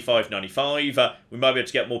 That's 95-95. We might be able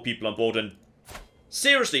to get more people on board. And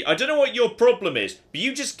seriously, I don't know what your problem is, but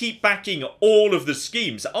you just keep backing all of the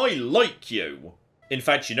schemes. I like you. In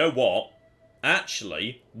fact, you know what?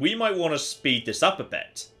 Actually, we might want to speed this up a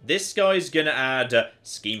bit. This guy's going to add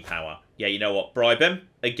scheme power. Yeah, you know what? Bribe him.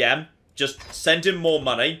 Again. Just send him more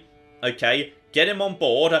money. Okay. Get him on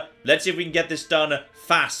board. Let's see if we can get this done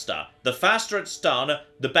faster. The faster it's done,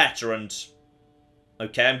 the better. And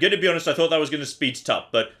okay, I'm going to be honest, I thought that was going to speed it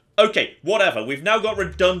up, but okay, whatever. We've now got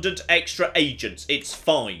redundant extra agents. It's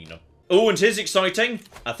fine. Oh, and here's exciting.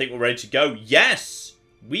 I think we're ready to go. Yes!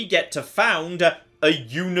 We get to found a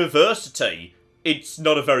university. It's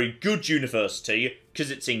not a very good university, because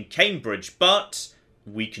it's in Cambridge, but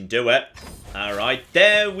we can do it. Alright,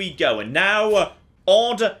 there we go. And now,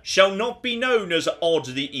 Odd shall not be known as Odd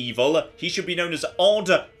the Evil. He should be known as Odd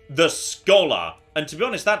the Scholar. And to be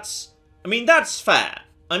honest, that's fair.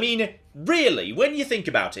 I mean, really, when you think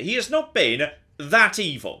about it, he has not been that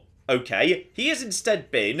evil, okay? He has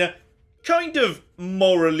instead been kind of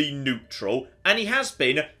morally neutral, and he has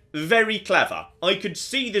been very clever. I could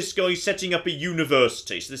see this guy setting up a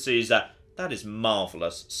university, so this is, that is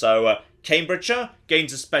marvellous. So, Cambridgeshire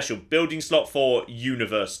gains a special building slot for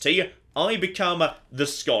university. I become the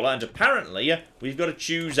scholar, and apparently, we've got to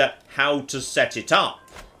choose how to set it up.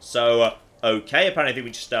 So, okay, apparently I think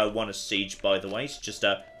we just won a siege, by the way. So just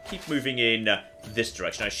keep moving in this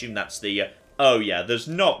direction. I assume that's the... oh, yeah, there's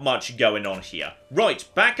not much going on here. Right,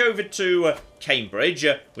 back over to Cambridge,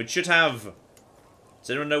 which should have... does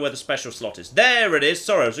anyone know where the special slot is? There it is!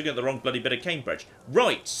 Sorry, I was looking at the wrong bloody bit of Cambridge.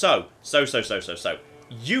 Right, so.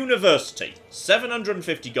 University.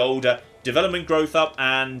 750 gold, development growth up,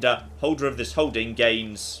 and holder of this holding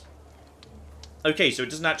gains... okay, so it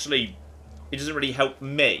doesn't really help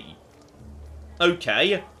me.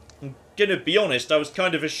 Okay, I'm gonna be honest, I was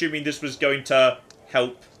kind of assuming this was going to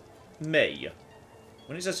help me.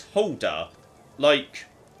 When it says holder, like,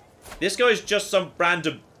 This guy's just some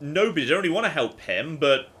random nobody. I don't really want to help him,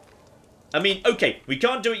 but... I mean, okay, we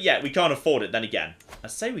can't do it yet. We can't afford it, then again. I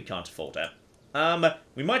say we can't afford it.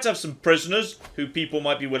 We might have some prisoners who people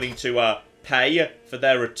might be willing to, pay for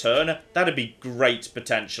their return. That'd be great,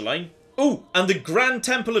 potentially. Oh, and the Grand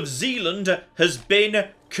Temple of Zealand has been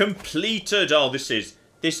completed. Oh, this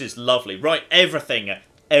is lovely. Right, everything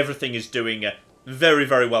is doing very,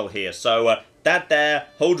 very well here. So, that there,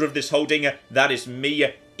 holder of this holding, that is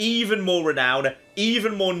me. Even more renown,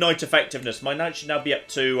 even more knight effectiveness. My knight should now be up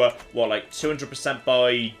to, what, like 200%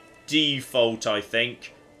 by default, I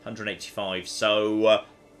think. 185. So,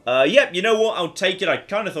 yeah, you know what? I'll take it. I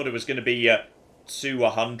kind of thought it was going to be to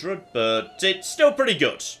 100, but it's still pretty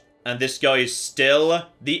good. And this guy is still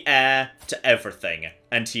the heir to everything.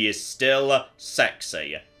 And he is still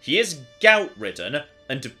sexy. He is gout-ridden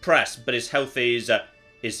and depressed, but his health is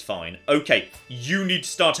fine. Okay, you need to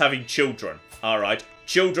start having children. Alright.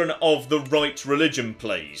 Children of the right religion,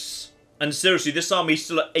 please. And seriously, this army is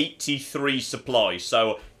still at 83 supply.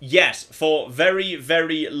 So, yes, for very,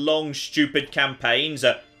 very long, stupid campaigns.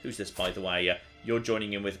 Who's this, by the way? You're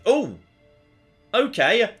joining in with... Oh!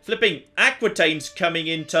 Okay, flipping Aquitaine's coming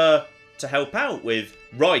in to help out with...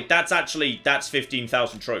 Right, that's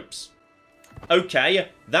 15,000 troops. Okay,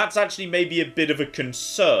 that's actually maybe a bit of a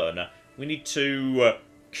concern. We need to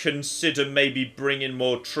consider maybe bringing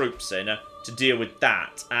more troops in to deal with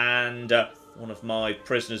that. And one of my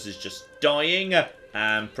prisoners is just dying.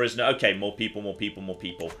 And prisoner... Okay, more people, more people, more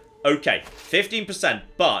people. Okay, 15%,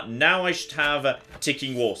 but now I should have a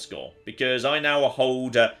ticking war score. Because I now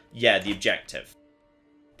hold, yeah, the objective.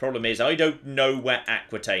 Problem is, I don't know where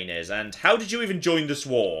Aquitaine is. And how did you even join this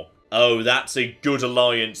war? Oh, that's a good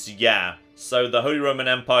alliance, yeah. So the Holy Roman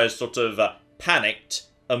Empire sort of panicked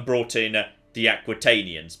and brought in the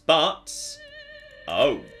Aquitanians. But...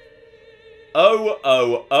 Oh.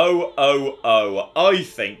 I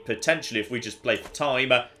think, potentially, if we just play for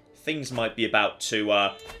time, things might be about to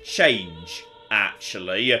change,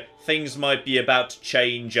 actually. Things might be about to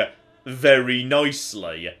change very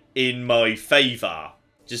nicely in my favour.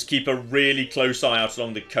 Just keep a really close eye out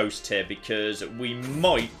along the coast here, because we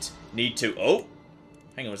might need to... Oh,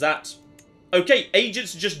 hang on, was that... Okay,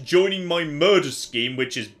 agents are just joining my murder scheme,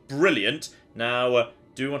 which is brilliant. Now,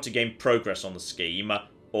 do we want to gain progress on the scheme?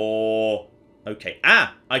 Or... Okay,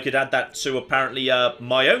 I could add that to, apparently,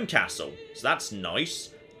 my own castle. So that's nice.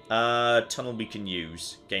 Tunnel we can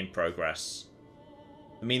use. Gain progress.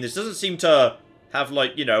 I mean, this doesn't seem to have,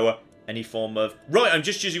 like, you know... any form of... Right, I'm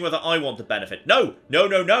just choosing whether I want the benefit. No!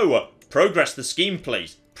 Progress the scheme,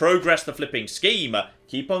 please. Progress the flipping scheme.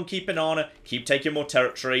 Keep on keeping on. Keep taking more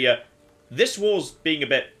territory. This war's being a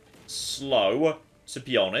bit slow, to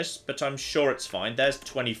be honest, but I'm sure it's fine. There's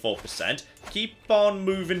 24%. Keep on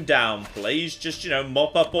moving down, please. Just, you know,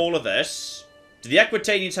 mop up all of this. Do the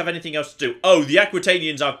Aquitanians have anything else to do? Oh, the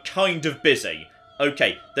Aquitanians are kind of busy.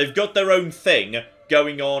 Okay, they've got their own thing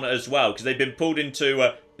going on as well, because they've been pulled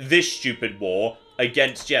into... this stupid war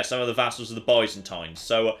against, yeah, some of the vassals of the Byzantines.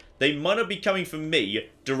 So, they might not be coming from me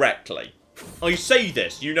directly. I say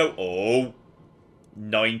this, you know, oh,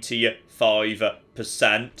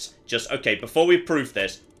 95%. Just, okay, before we prove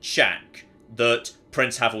this, check that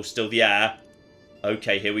Prince Havel's still the heir.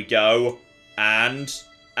 Okay, here we go. And...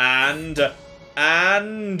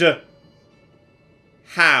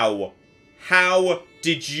 How? How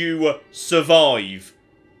did you survive?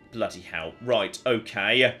 Bloody hell. Right,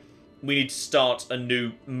 okay. We need to start a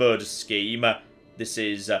new murder scheme. This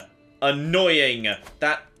is annoying.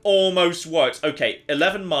 That almost works. Okay,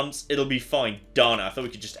 11 months, it'll be fine. Darn it, I thought we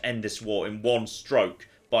could just end this war in one stroke.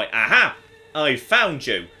 By, aha! I found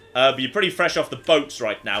you. But you're pretty fresh off the boats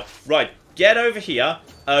right now. Right, get over here.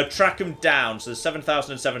 Track them down. So there's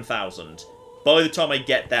 7,000 and 7,000. By the time I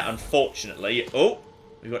get there, unfortunately... Oh,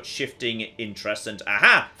 we've got shifting interests. And,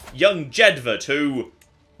 aha! Young Jedward, who...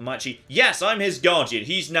 Yes, I'm his guardian.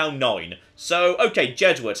 He's now 9. So, okay,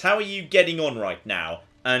 Jedward, how are you getting on right now?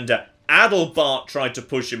 And Adalbart tried to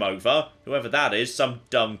push him over. Whoever that is, some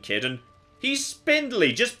dumb kid. And he's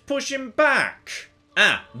spindly. Just push him back.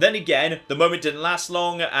 Then again, the moment didn't last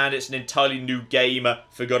long, and it's an entirely new game.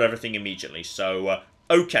 Forgot everything immediately. So,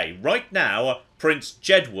 okay, right now, Prince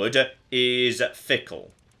Jedward is fickle.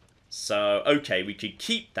 So, okay, we could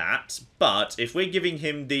keep that, but if we're giving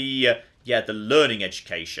him the... yeah, the learning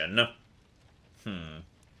education.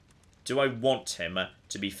 Do I want him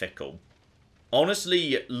to be fickle?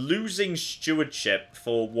 Honestly, losing stewardship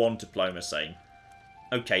for 1 diplomacy.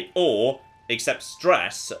 Okay, or accept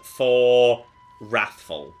stress for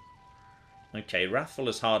wrathful. Okay, wrathful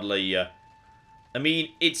is hardly... I mean,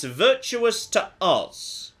 it's virtuous to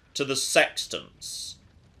us, to the sextants.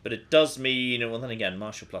 But it does mean, well then again,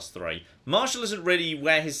 Martial +3. Martial isn't really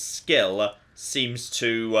where his skill seems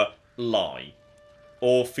to lie.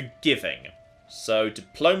 Or forgiving. So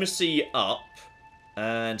diplomacy up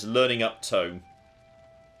and learning up too.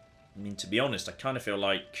 I mean, to be honest, I kind of feel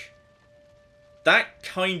like that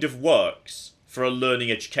kind of works for a learning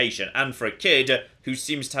education and for a kid who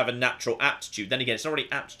seems to have a natural aptitude. Then again, it's not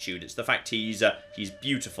really aptitude, it's the fact he's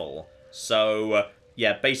beautiful. So,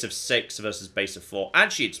 yeah, base of 6 versus base of 4.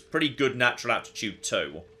 Actually, it's pretty good natural aptitude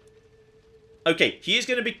too. Okay, he is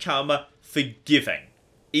going to become forgiving.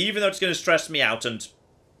 Even though it's going to stress me out, and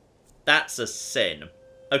that's a sin.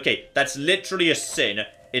 Okay, that's literally a sin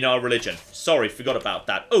in our religion. Sorry, forgot about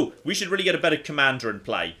that. Oh, we should really get a better commander in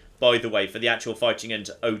play, by the way, for the actual fighting. And,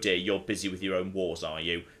 oh dear, you're busy with your own wars, are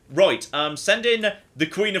you? Right, send in the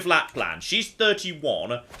Queen of Lapland. She's 31,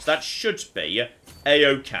 so that should be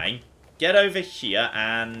A-okay. Get over here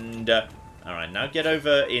and... Alright, now get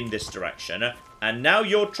over in this direction. And now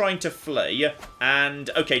you're trying to flee. And,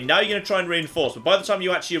 okay, now you're going to try and reinforce. But by the time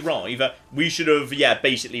you actually arrive, we should have, yeah,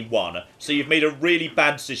 basically won. So you've made a really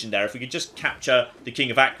bad decision there. If we could just capture the King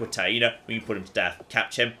of Aquitaine, we can put him to death.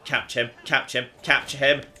 Capture him, capture him, capture him, capture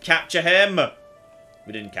him, capture him.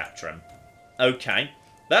 We didn't capture him. Okay,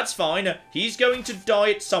 that's fine. He's going to die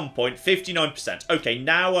at some point. 59%. Okay,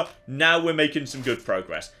 now we're making some good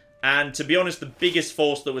progress. And to be honest, the biggest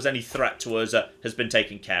force that was any threat to us has been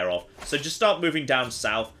taken care of. So just start moving down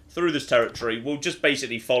south through this territory. We'll just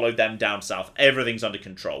basically follow them down south. Everything's under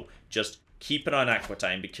control. Just keep an eye on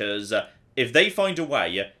Aquitaine, because if they find a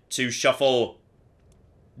way to shuffle...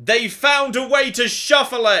 They found a way to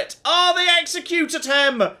shuffle it! Oh, they executed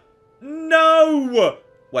him! No!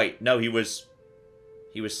 Wait, no, he was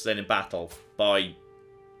slain in battle by...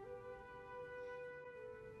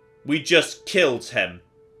 We just killed him.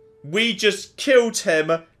 We just killed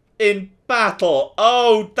him in battle.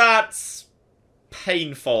 Oh, that's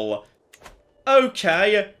painful.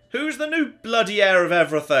 Okay, who's the new bloody heir of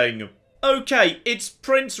everything? Okay, it's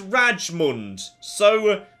Prince Rajmund.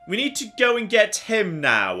 So, we need to go and get him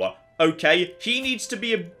now. Okay, he needs to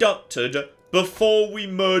be abducted before we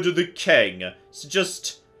murder the king. So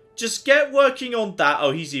just get working on that.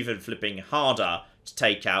 Oh, he's even flipping harder to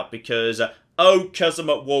take out because... Oh, because I'm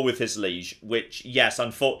at war with his liege, which, yes,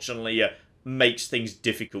 unfortunately, makes things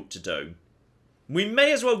difficult to do. We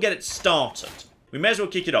may as well get it started. We may as well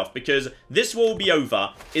kick it off, because this war will be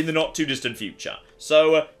over in the not-too-distant future.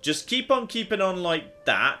 So, just keep on keeping on like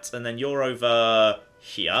that, and then you're over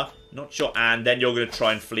here. Not sure, and then you're going to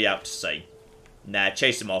try and flee out to sea. Nah,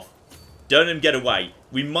 chase him off. Don't let him get away.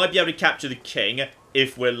 We might be able to capture the king,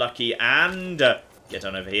 if we're lucky, and... Get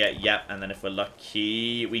on over here. Yep. And then if we're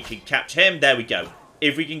lucky, we can capture him. There we go.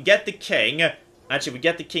 If we can get the king... Actually, if we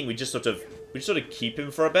get the king, we just sort of keep him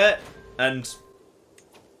for a bit. And...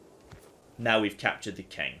 Now we've captured the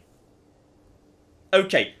king.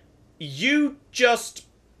 Okay. You just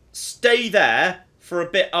stay there for a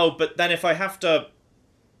bit. Oh, but then if I have to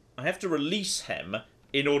release him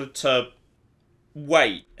in order to...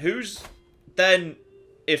 Wait. Who's... Then...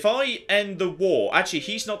 If I end the war... Actually,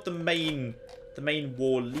 he's not the main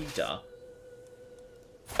war leader.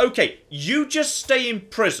 Okay, you just stay in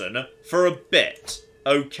prison for a bit.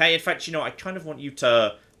 Okay, in fact, you know, I kind of want you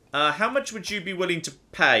to... how much would you be willing to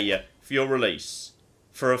pay for your release?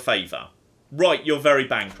 For a favour? Right, you're very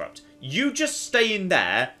bankrupt. You just stay in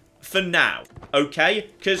there for now, okay?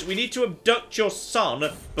 Because we need to abduct your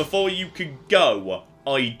son before you can go,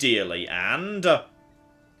 ideally. And...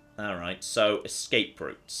 Alright, so escape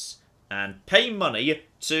routes. And pay money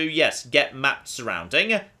to, yes, get mapped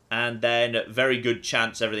surrounding. And then, very good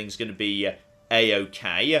chance everything's going to be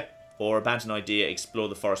A-okay. Or, abandon idea, explore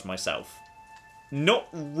the forest myself. Not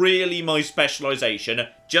really my specialisation.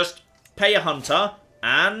 Just pay a hunter.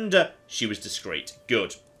 And she was discreet.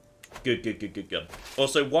 Good. Good.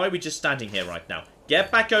 Also, why are we just standing here right now?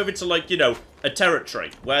 Get back over to, like, you know, a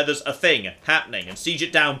territory where there's a thing happening. And siege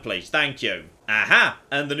it down, please. Thank you. Aha!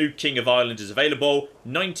 And the new King of Ireland is available.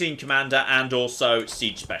 19 Commander and also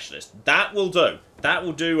Siege Specialist. That will do. That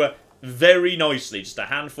will do very nicely. Just a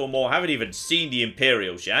handful more. Haven't even seen the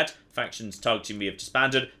Imperials yet. Factions targeting me have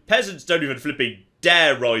disbanded. Peasants don't even flipping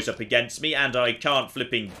dare rise up against me. And I can't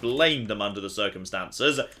flipping blame them under the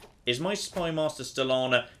circumstances. Is my Spy Master still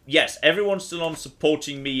on? Yes, everyone's still on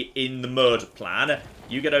supporting me in the murder plan.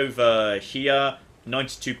 You get over here.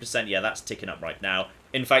 92%. Yeah, that's ticking up right now.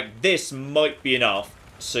 In fact, this might be enough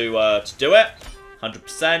to do it.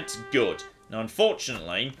 100%. Good. Now,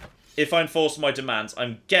 unfortunately, if I enforce my demands,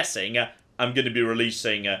 I'm guessing I'm going to be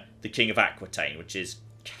releasing the King of Aquitaine, which is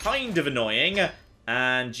kind of annoying.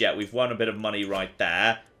 And, yeah, we've won a bit of money right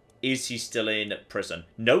there. Is he still in prison?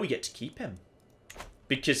 No, we get to keep him.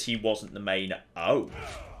 Because he wasn't the main... Oh.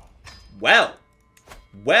 Well.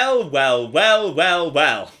 Well.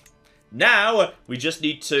 Now, we just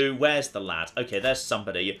need to... Where's the lad? Okay, there's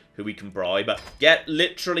somebody who we can bribe. Get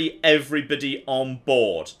literally everybody on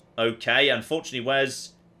board. Okay, unfortunately,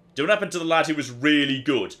 where's... What happened to the lad who was really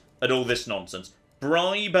good at all this nonsense?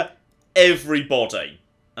 Bribe everybody.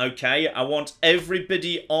 Okay, I want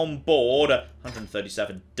everybody on board.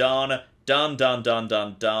 137, done.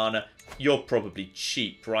 Done. You're probably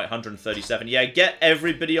cheap, right? 137. Yeah, get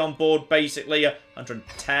everybody on board, basically.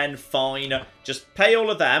 110, fine. Just pay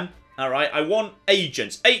all of them. Alright, I want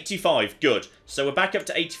agents. 85, good. So we're back up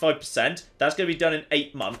to 85%. That's going to be done in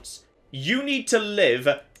 8 months. You need to live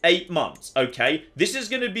 8 months, okay? This is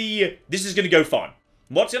going to go fine.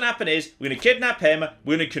 What's going to happen is, we're going to kidnap him,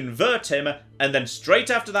 we're going to convert him, and then straight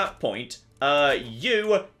after that point,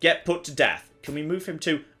 you get put to death. Can we move him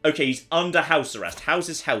to... Okay, he's under house arrest. How's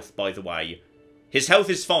his health, by the way? His health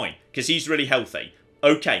is fine, because he's really healthy.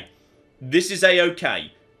 Okay, this is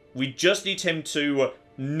a-okay. We just need him to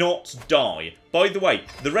not die. By the way,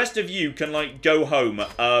 the rest of you can, like, go home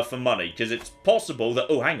for money, because it's possible that...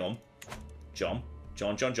 Oh, hang on. John,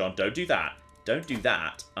 don't do that. Don't do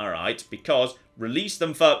that, alright, because release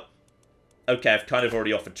them for... Okay, I've kind of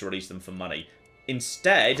already offered to release them for money.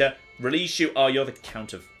 Instead, release you... Oh, you're the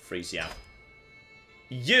Count of Frisia.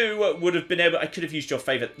 You would have been able... I could have used your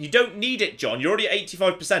favour. You don't need it, John. You're already at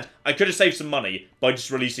 85%. I could have saved some money by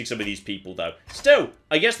just releasing some of these people, though. Still,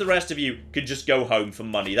 I guess the rest of you could just go home for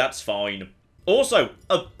money. That's fine. Also,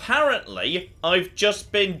 apparently, I've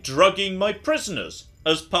just been drugging my prisoners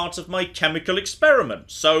as part of my chemical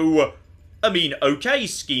experiment. So, I mean, okay,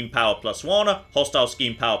 scheme power +1, hostile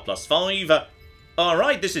scheme power +5.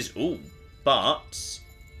 Alright, this is... Ooh, but...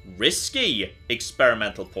 risky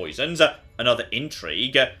experimental poisons. Another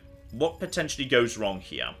intrigue. What potentially goes wrong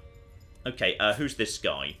here? Okay, who's this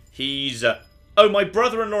guy? He's... oh, my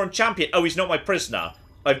brother-in-law and champion. Oh, he's not my prisoner.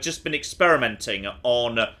 I've just been experimenting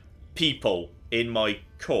on people in my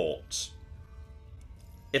court.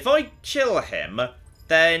 If I kill him,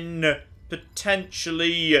 then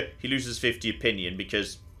potentially he loses 50 opinion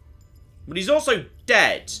because... But he's also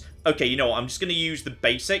dead. Okay, you know what? I'm just going to use the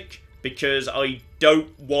basic because I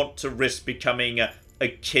don't want to risk becoming a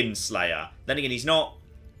kinslayer. Then again, he's not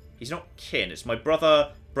kin. It's my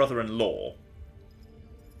brother-in-law.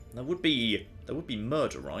 That would be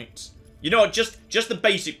murder, right? You know what? Just the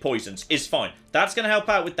basic poisons is fine. That's going to help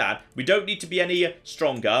out with that. We don't need to be any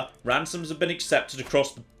stronger. Ransoms have been accepted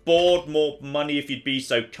across the board. More money if you'd be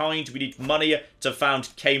so kind. We need money to found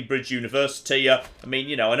Cambridge University. I mean,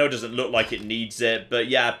 you know, I know it doesn't look like it needs it, but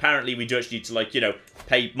yeah, apparently we do actually need to, like, you know,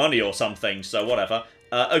 pay money or something, so whatever.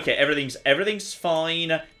 Okay, everything's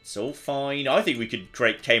fine. It's all fine. I think we could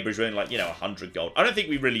create Cambridge with, like, you know, 100 gold. I don't think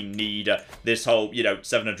we really need this whole, you know,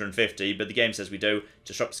 750, but the game says we do.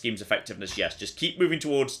 Disrupt scheme's effectiveness, yes. Just keep moving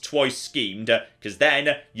towards twice schemed, because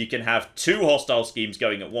then you can have 2 hostile schemes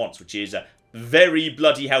going at once, which is very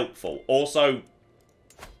bloody helpful. Also,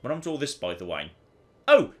 what happened to all this, by the way?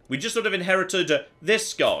 Oh, we just sort of inherited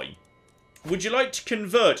this guy. Would you like to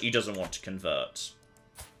convert? He doesn't want to convert.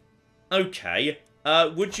 Okay.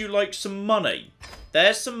 Would you like some money?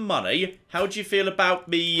 There's some money. How do you feel about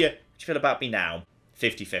me? How do you feel about me now?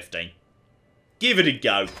 50-50. Give it a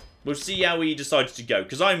go. We'll see how he decides to go.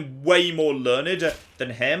 Because I'm way more learned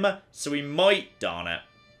than him. So he might, darn it.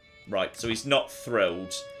 Right, so he's not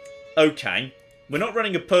thrilled. Okay. We're not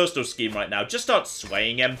running a personal scheme right now. Just start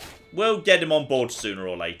swaying him. We'll get him on board sooner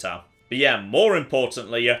or later. But yeah, more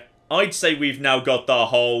importantly, I'd say we've now got the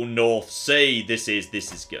whole North Sea. This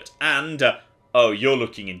is good. And... oh, you're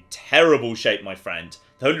looking in terrible shape, my friend.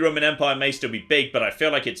 The Holy Roman Empire may still be big, but I feel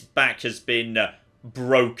like its back has been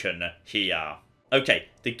broken here. Okay,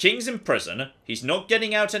 the king's in prison. He's not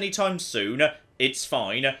getting out anytime soon. It's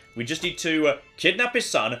fine. We just need to kidnap his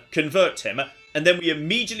son, convert him, and then we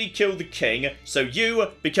immediately kill the king, so you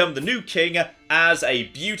become the new king as a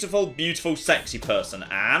beautiful, beautiful, sexy person.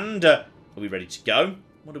 And, are we ready to go?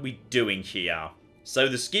 What are we doing here? So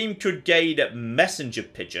the scheme could gain messenger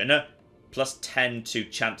pigeon, plus 10 to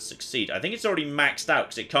chance to succeed. I think it's already maxed out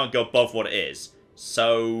because it can't go above what it is.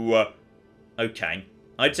 So, okay.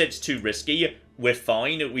 I'd say it's too risky. We're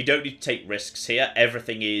fine. We don't need to take risks here.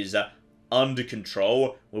 Everything is under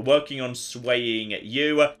control. We're working on swaying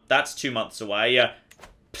you. That's 2 months away.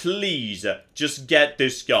 Please, just get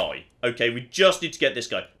this guy. Okay, we just need to get this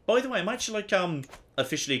guy. By the way, I'm actually, like,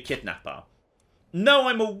 officially a kidnapper. No,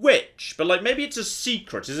 I'm a witch. But, like, maybe it's a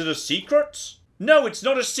secret. Is it a secret? No, it's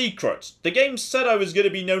not a secret. The game said I was going to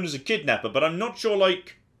be known as a kidnapper, but I'm not sure,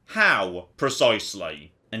 like, how,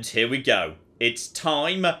 precisely. And here we go. It's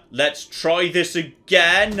time. Let's try this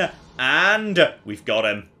again. And we've got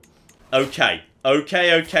him. Okay.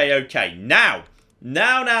 Now.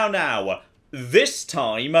 This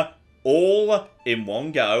time, all in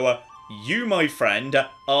one go, you, my friend,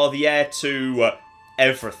 are the heir to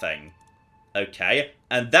everything. Okay?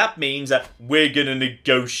 And that means we're gonna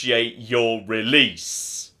negotiate your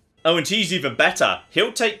release. Oh, and he's even better.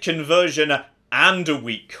 He'll take conversion and a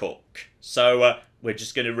weak hook. So, we're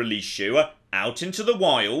just gonna release you out into the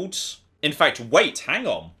wild. In fact, wait, hang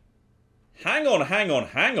on. Hang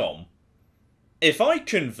on. If I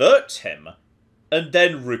convert him, and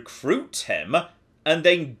then recruit him, and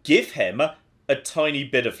then give him a tiny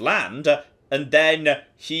bit of land, and then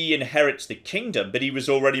he inherits the kingdom, but he was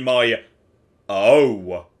already my...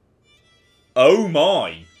 Oh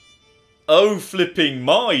my. Oh, flipping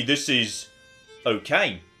my. This is...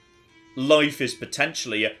 Okay. Life is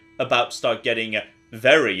potentially about to start getting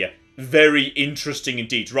very, very interesting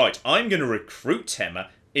indeed. Right, I'm going to recruit him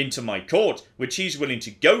into my court, which he's willing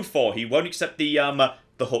to go for. He won't accept the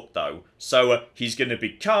hook, though. So, he's going to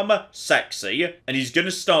become sexy, and he's going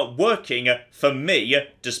to start working for me,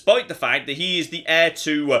 despite the fact that he is the heir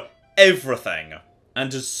to everything.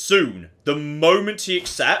 And as soon, the moment he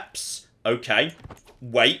accepts... Okay,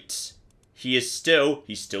 wait. He's still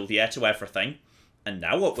the heir to everything. And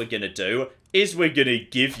now what we're going to do is we're going to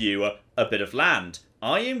give you a bit of land.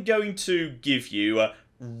 I am going to give you,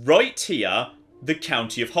 right here, the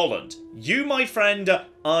County of Holland. You, my friend,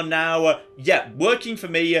 are now, working for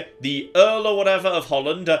me, the Earl or whatever of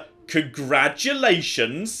Holland.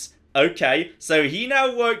 Congratulations. Okay, so he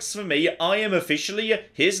now works for me. I am officially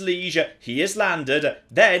his liege. He has landed.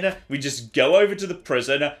 Then we just go over to the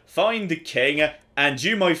prison, find the king, and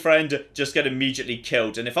you, my friend, just get immediately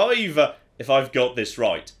killed. And if I've got this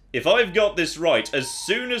right, as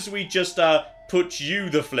soon as we just put you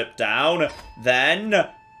the flip down, then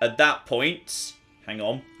at that point, hang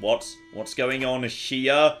on, what's going on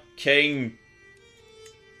here, King?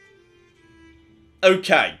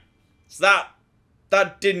 Okay, so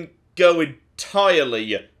that didn't go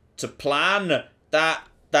entirely to plan.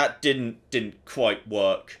 That didn't quite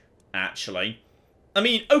work, actually. I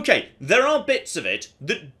mean, okay, there are bits of it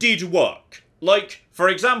that did work. Like, for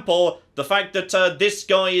example, the fact that this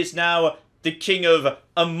guy is now the king of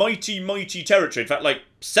a mighty, mighty territory. In fact, like,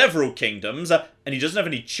 several kingdoms, and he doesn't have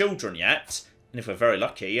any children yet. And if we're very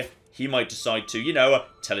lucky, he might decide to, you know,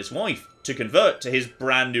 tell his wife to convert to his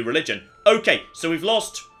brand new religion. Okay, so we've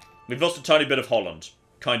lost a tiny bit of Holland,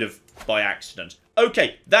 kind of by accident.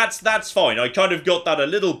 Okay, that's fine. I kind of got that a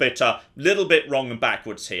little bit wrong and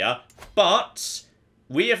backwards here. But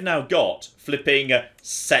we have now got flipping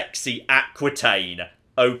sexy Aquitaine.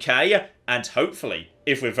 Okay, and hopefully,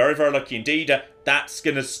 if we're very, very lucky indeed, that's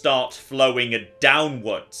going to start flowing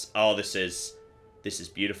downwards. Oh, this is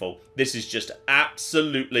beautiful. This is just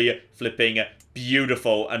absolutely flipping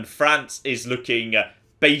beautiful. And France is looking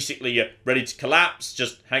basically ready to collapse.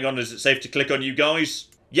 Just hang on, is it safe to click on you guys?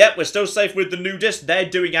 Yep, we're still safe with the nudists. They're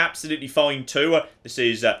doing absolutely fine too. This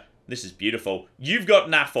is beautiful. You've got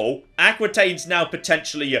Naffle. Aquitaine's now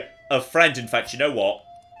potentially a friend. In fact, you know what?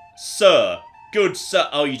 Sir. Good sir.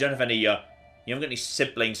 Oh, you don't have any, you haven't got any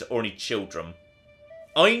siblings or any children.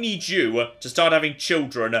 I need you to start having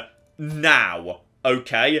children now.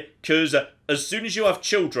 Okay? Because as soon as you have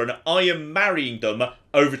children, I am marrying them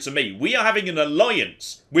over to me. We are having an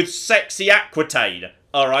alliance with sexy Aquitaine.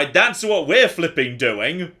 Alright, that's what we're flipping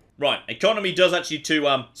doing. Right, economy does actually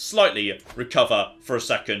to slightly recover for a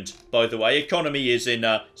second, by the way. Economy is in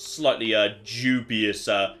a slightly dubious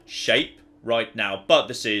shape right now, but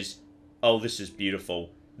this is... Oh, this is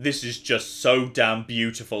beautiful. This is just so damn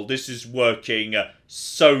beautiful. This is working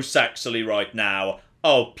so sexily right now.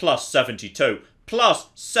 Oh, plus 72. Plus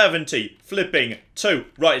 70 flipping 2.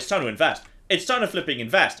 Right, it's time to invest. It's time to flipping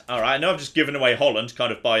invest. Alright, I know I've just given away Holland,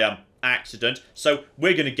 kind of by accident, so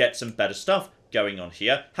we're going to get some better stuff going on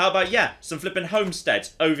here. How about, yeah, some flipping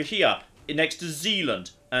homesteads over here next to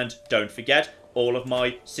Zealand. And don't forget, all of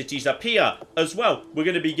my cities up here as well. We're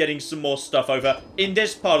going to be getting some more stuff over in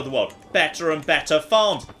this part of the world. Better and better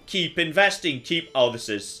farms. Keep investing. Oh, this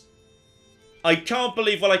is... I can't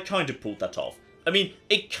believe, well, I kind of pulled that off. I mean,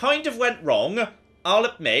 it kind of went wrong, I'll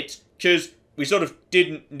admit, because we sort of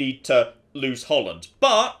didn't need to lose Holland.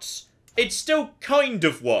 But it still kind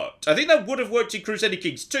of worked. I think that would have worked in Crusader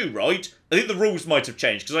Kings 2, right? I think the rules might have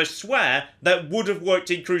changed, because I swear that would have worked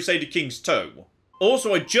in Crusader Kings 2.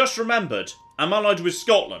 Also, I just remembered I'm allied with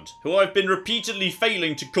Scotland, who I've been repeatedly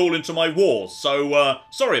failing to call into my wars, so,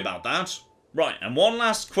 sorry about that. Right, and one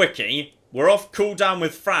last quickie. We're off cooldown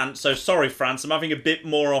with France, so sorry, France. I'm having a bit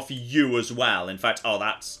more off you as well. In fact, oh,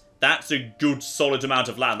 that's a good solid amount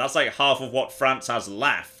of land. That's like half of what France has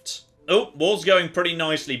left. Oh, war's going pretty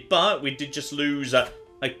nicely, but we did just lose a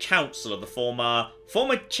councillor, the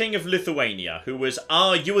former king of Lithuania, who was,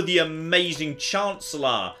 you were the amazing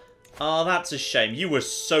chancellor. Oh, that's a shame. You were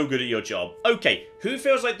so good at your job. Okay, who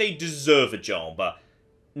feels like they deserve a job?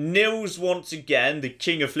 Nils, once again, the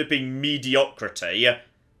king of flipping mediocrity.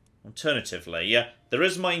 Alternatively, there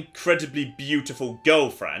is my incredibly beautiful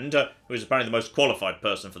girlfriend, who is apparently the most qualified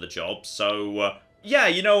person for the job, so, yeah,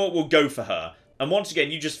 you know what, we'll go for her. And once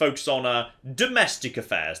again, you just focus on domestic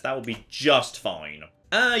affairs. That will be just fine.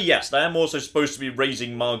 Yes, I am also supposed to be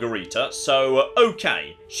raising Margarita, so,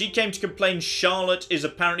 okay. She came to complain Charlotte is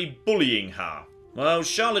apparently bullying her. Well,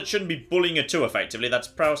 Charlotte shouldn't be bullying her too effectively. That's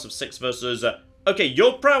prowess of 6 versus... Okay,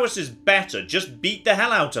 your prowess is better. Just beat the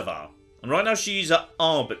hell out of her. And right now she's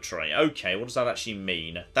arbitrary. Okay, what does that actually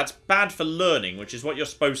mean? That's bad for learning, which is what you're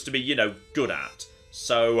supposed to be, you know, good at.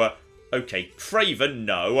 So, okay, craven,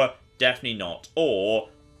 no, definitely not. Or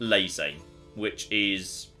lazy, which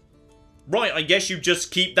is... Right, I guess you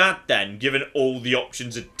just keep that then, given all the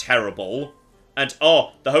options are terrible. And,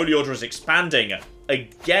 oh, the Holy Order is expanding.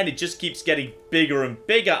 Again, it just keeps getting bigger and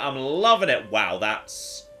bigger. I'm loving it. Wow, that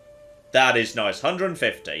is nice.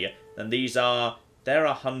 150. And these are... They're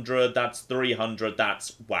 100, that's 300,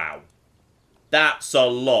 that's... Wow. That's a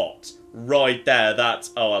lot. Right there,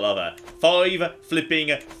 that's... Oh, I love it. 5 flipping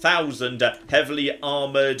 1,000 heavily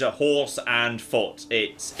armoured horse and foot.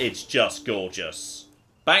 It's just gorgeous.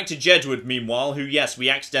 Back to Jedward, meanwhile, who, yes, we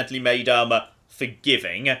accidentally made,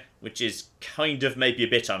 forgiving, which is kind of maybe a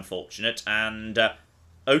bit unfortunate, and,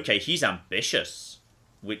 okay, he's ambitious,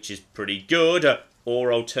 which is pretty good,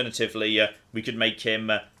 or alternatively, we could make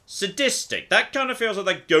him, sadistic. That kind of feels like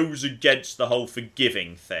that goes against the whole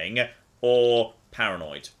forgiving thing, or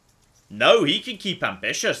paranoid. No, he can keep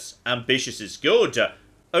ambitious. Ambitious is good.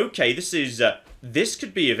 Okay, this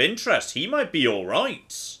could be of interest. He might be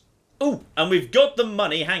alright. Oh, and we've got the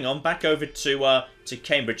money. Hang on, back over to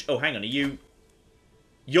Cambridge. Oh, hang on,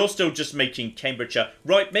 you're still just making Cambridge...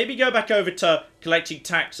 Right, maybe go back over to collecting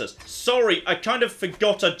taxes. Sorry, I kind of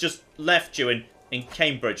forgot I just left you in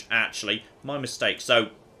Cambridge, actually. My mistake. So,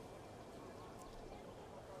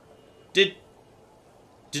 did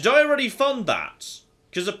I already fund that?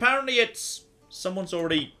 Because apparently it's... Someone's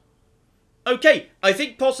already... Okay, I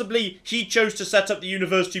think possibly he chose to set up the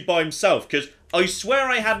university by himself, because I swear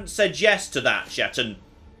I hadn't said yes to that yet, and...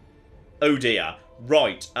 Oh dear.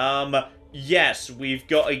 Right, yes, we've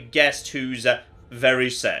got a guest who's very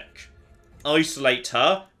sick. Isolate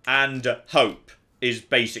her, and hope is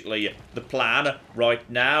basically the plan right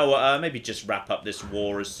now. Maybe just wrap up this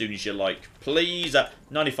war as soon as you like, please.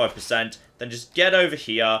 95%, then just get over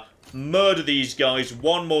here, murder these guys.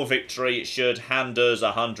 One more victory should hand us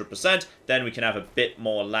 100%. Then we can have a bit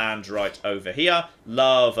more land right over here.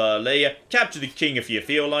 Lovely. Capture the king if you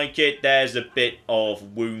feel like it. There's a bit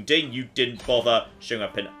of wounding. You didn't bother showing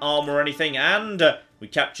up in armor or anything. And we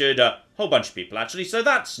captured a whole bunch of people, actually. So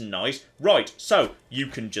that's nice. Right, so you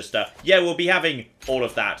can just... yeah, we'll be having all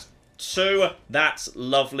of that too. That's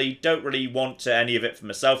lovely. Don't really want any of it for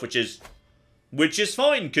myself, which is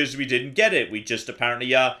fine, because we didn't get it. We just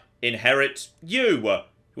apparently... inherit you,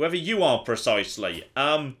 whoever you are precisely.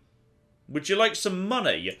 Would you like some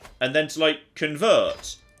money? And then to, like,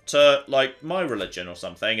 convert to, like, my religion or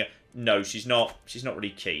something? No, she's not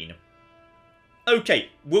really keen. Okay,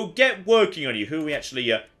 we'll get working on you. Who are we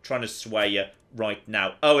actually trying to sway right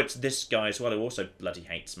now? Oh, it's this guy as well, who also bloody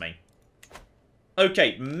hates me.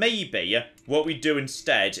 Okay, maybe what we do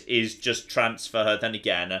instead is just transfer her. Then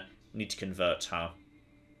again, need to convert her.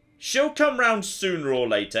 She'll come round sooner or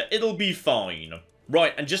later. It'll be fine.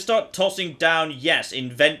 Right, and just start tossing down, yes,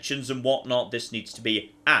 inventions and whatnot. This needs to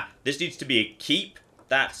be... this needs to be a keep.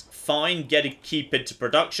 That's fine. Get a keep into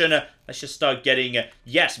production. Let's just start getting,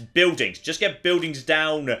 yes, buildings. Just get buildings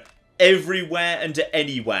down everywhere and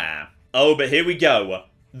anywhere. Oh, but here we go.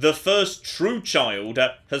 The first true child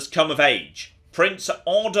has come of age. Prince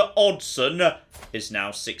Odd Oddson is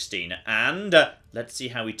now 16, and let's see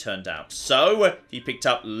how he turned out. So, he picked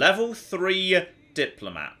up level 3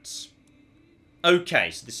 diplomats. Okay,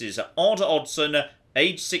 so this is Odd Oddson,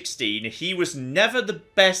 age 16. He was never the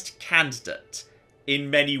best candidate in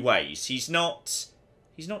many ways. He's not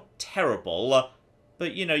terrible,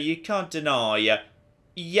 but, you know, you can't deny...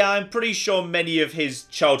 yeah, I'm pretty sure many of his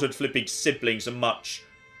childhood flipping siblings are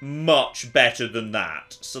much better than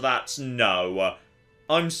that. So that's no.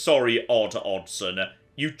 I'm sorry, Odd Oddson.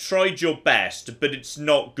 You tried your best, but it's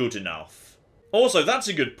not good enough. Also, that's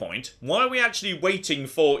a good point. Why are we actually waiting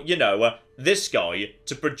for, you know, this guy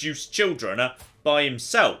to produce children by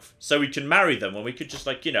himself so we can marry them when we could just,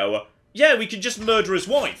 like, you know, yeah, we could just murder his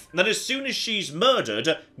wife. And then as soon as she's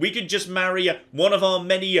murdered, we could just marry one of our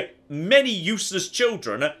many, many useless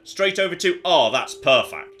children straight over to, oh, that's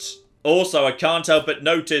perfect. Also, I can't help but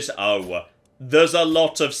notice, oh, there's a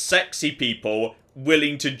lot of sexy people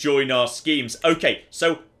willing to join our schemes. Okay,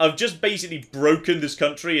 so I've just basically broken this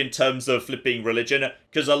country in terms of flipping religion,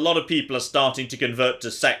 because a lot of people are starting to convert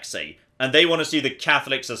to sexy, and they want to see the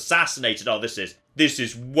Catholics assassinated. Oh, this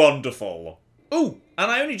is wonderful. Ooh,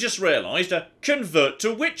 and I only just realised, convert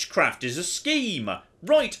to witchcraft is a scheme.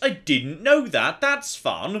 Right, I didn't know that. That's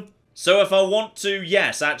fun. So if I want to,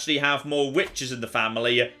 yes, actually have more witches in the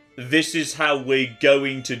family, this is how we're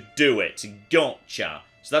going to do it. Gotcha.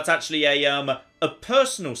 So that's actually a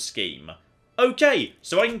personal scheme. Okay,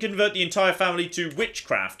 so I can convert the entire family to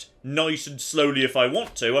witchcraft, nice and slowly if I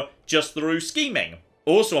want to, just through scheming.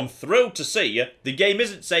 Also, I'm thrilled to see the game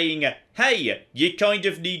isn't saying, hey, you kind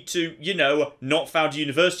of need to, you know, not found a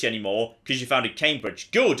university anymore because you founded Cambridge.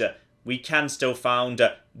 Good. We can still found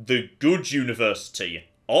the good university,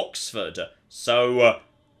 Oxford. So,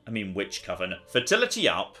 I mean, witch coven. Fertility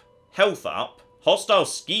up, health up, hostile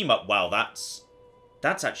scheme up. Wow, that's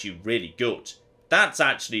actually really good. That's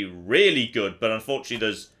actually really good, but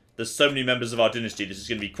unfortunately there's so many members of our dynasty, this is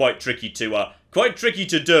going to be quite tricky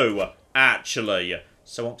to do, actually.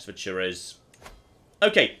 So Oxfordshire is...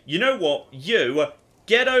 Okay, you know what? You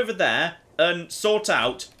get over there and sort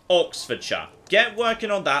out Oxfordshire. Get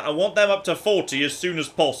working on that. I want them up to 40 as soon as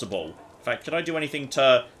possible. In fact, could I do anything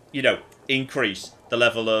to, you know, increase the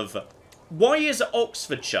level of... Why is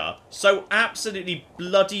Oxfordshire so absolutely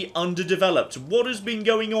bloody underdeveloped? What has been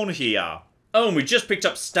going on here? Oh, and we just picked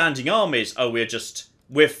up standing armies. Oh,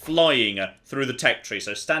 we're flying through the tech tree.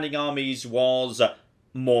 So standing armies was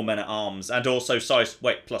more men-at-arms. And also size...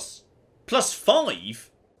 Wait, plus 5?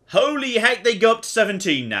 Holy heck, they go up to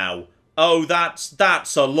 17 now. Oh,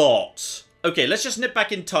 that's a lot. Okay, let's just nip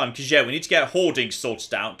back in time. Because, yeah, we need to get hoarding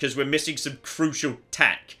sorted out. Because we're missing some crucial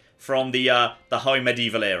tech from the high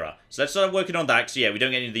medieval era. So let's start working on that, because, yeah, we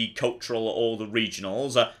don't get any of the cultural or the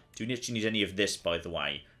regionals. Do we actually need any of this, by the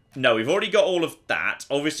way? No, we've already got all of that.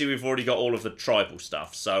 Obviously, we've already got all of the tribal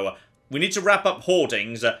stuff. So we need to wrap up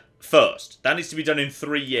hoardings first. That needs to be done in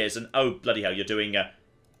 3 years. And, oh, bloody hell, you're doing...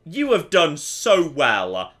 you have done so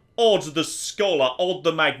well. Odd the scholar, Odd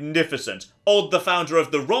the magnificent, Odd the founder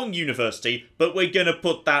of the wrong university, but we're going to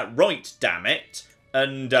put that right, damn it.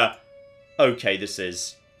 And, okay, this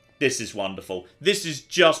is wonderful. This is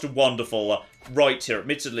just wonderful right here.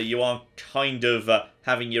 Admittedly, you are kind of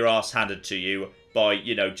having your ass handed to you by,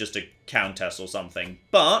 you know, just a countess or something.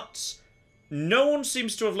 But no one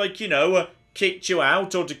seems to have, like, you know, kicked you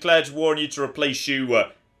out or declared war on you to replace you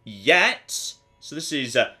yet. So this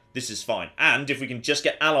is fine. And if we can just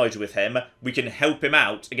get allied with him, we can help him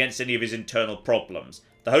out against any of his internal problems.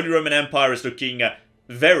 The Holy Roman Empire is looking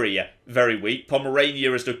very, very weak.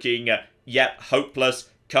 Pomerania is looking, yep, hopeless.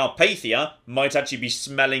 Carpathia might actually be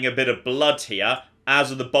smelling a bit of blood here,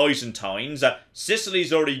 as are the Byzantines.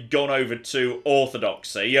 Sicily's already gone over to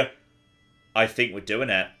Orthodoxy. I think we're doing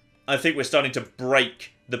it. I think we're starting to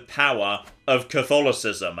break the power of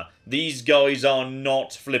Catholicism. These guys are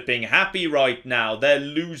not flipping happy right now. They're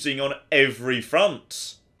losing on every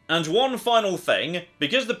front. And one final thing,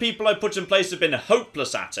 because the people I put in place have been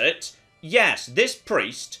hopeless at it, yes, this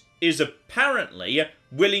priest is apparently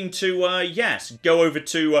willing to, yes, go over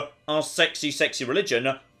to our sexy, sexy religion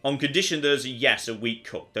on condition there's, yes, a weak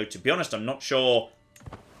cook. Though, to be honest, I'm not sure...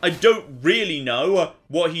 I don't really know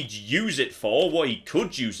what he'd use it for, what he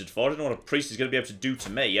could use it for. I don't know what a priest is going to be able to do to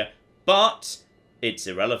me. But it's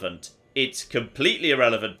irrelevant. It's completely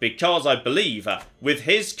irrelevant because I believe with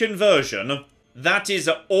his conversion, that is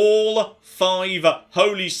all 5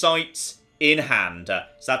 holy sites in hand. So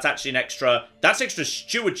that's actually that's extra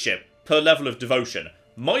stewardship per level of devotion.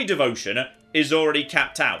 My devotion is already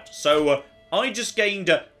capped out. So I just gained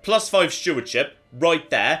plus 5 stewardship right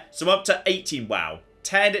there. So I'm up to 18. Wow.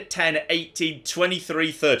 10, 10, 18,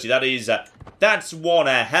 23, 30. That's one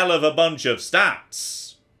a hell of a bunch of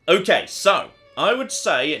stats. Okay, so I would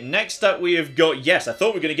say next up we have got, yes, I thought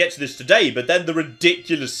we were going to get to this today, but then the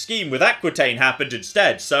ridiculous scheme with Aquitaine happened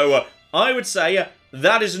instead. So I would say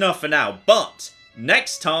that is enough for now. But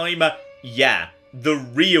next time, yeah, the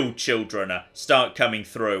real children start coming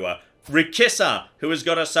through. Rikissa, who has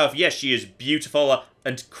got herself, yes, she is beautiful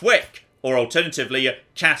and quick. Or alternatively,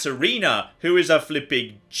 Katerina, who is a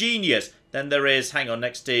flipping genius. Then there is, hang on,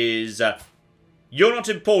 next is You're not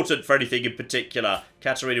important for anything in particular.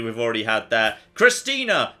 Katerina we've already had there.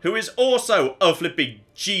 Christina, who is also a flipping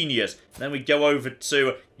genius. Then we go over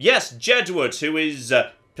to, yes, Jedward, who is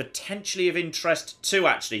potentially of interest too,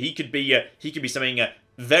 actually. He could be something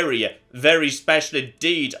very, very special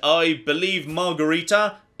indeed. I believe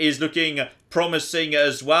Margarita is looking promising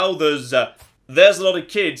as well. There's a lot of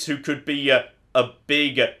kids who could be a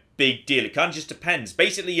big deal. It kind of just depends.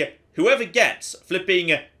 Basically, whoever gets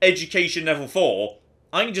flipping education level 4,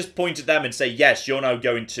 I can just point at them and say, yes, you're now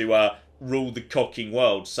going to rule the cooking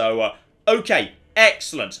world. So, okay,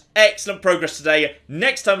 excellent. Excellent progress today.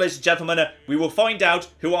 Next time, ladies and gentlemen, we will find out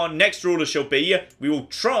who our next ruler shall be. We will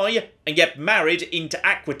try and get married into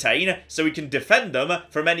Aquitaine so we can defend them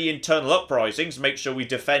from any internal uprisings. Make sure we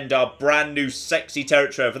defend our brand new sexy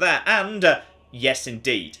territory over there. And, yes,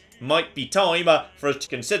 indeed, might be time for us to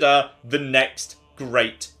consider the next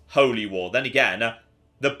great Holy War. Then again,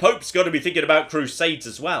 the Pope's got to be thinking about Crusades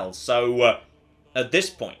as well. So, at this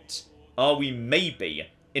point, are we maybe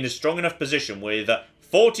in a strong enough position with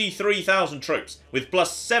 43,000 troops, with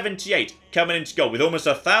plus 78 coming into gold, with almost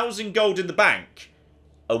 1,000 gold in the bank?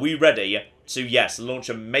 Are we ready to, yes, launch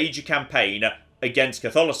a major campaign against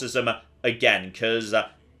Catholicism again? Because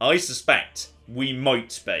I suspect we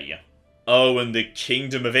might be. Oh, and the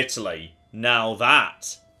Kingdom of Italy. Now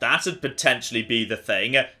that'd potentially be the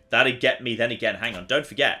thing. That'd get me then again. Hang on, don't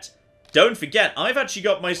forget, I've actually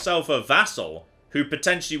got myself a vassal who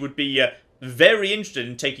potentially would be very interested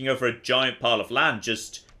in taking over a giant pile of land.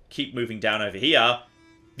 Just keep moving down over here.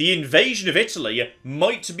 The invasion of Italy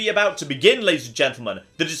might be about to begin, ladies and gentlemen.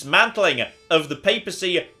 The dismantling of the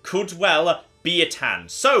papacy could well be at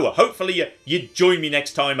hand. So, hopefully, you join me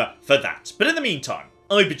next time for that. But in the meantime,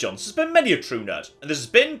 I've been John. This has been Many a True Nerd, and this has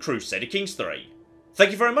been Crusader Kings 3.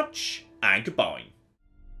 Thank you very much, and goodbye.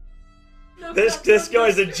 This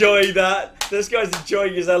guy's enjoying that. This guy's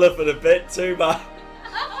enjoying his elephant a bit too much.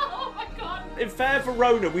 Oh my god. In fair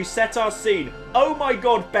Verona, we set our scene. Oh my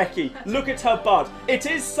god, Becky, look at her butt. It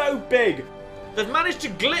is so big. They've managed to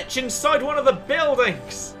glitch inside one of the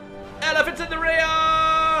buildings. Elephants in the rear!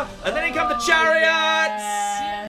 And then in come the chariots!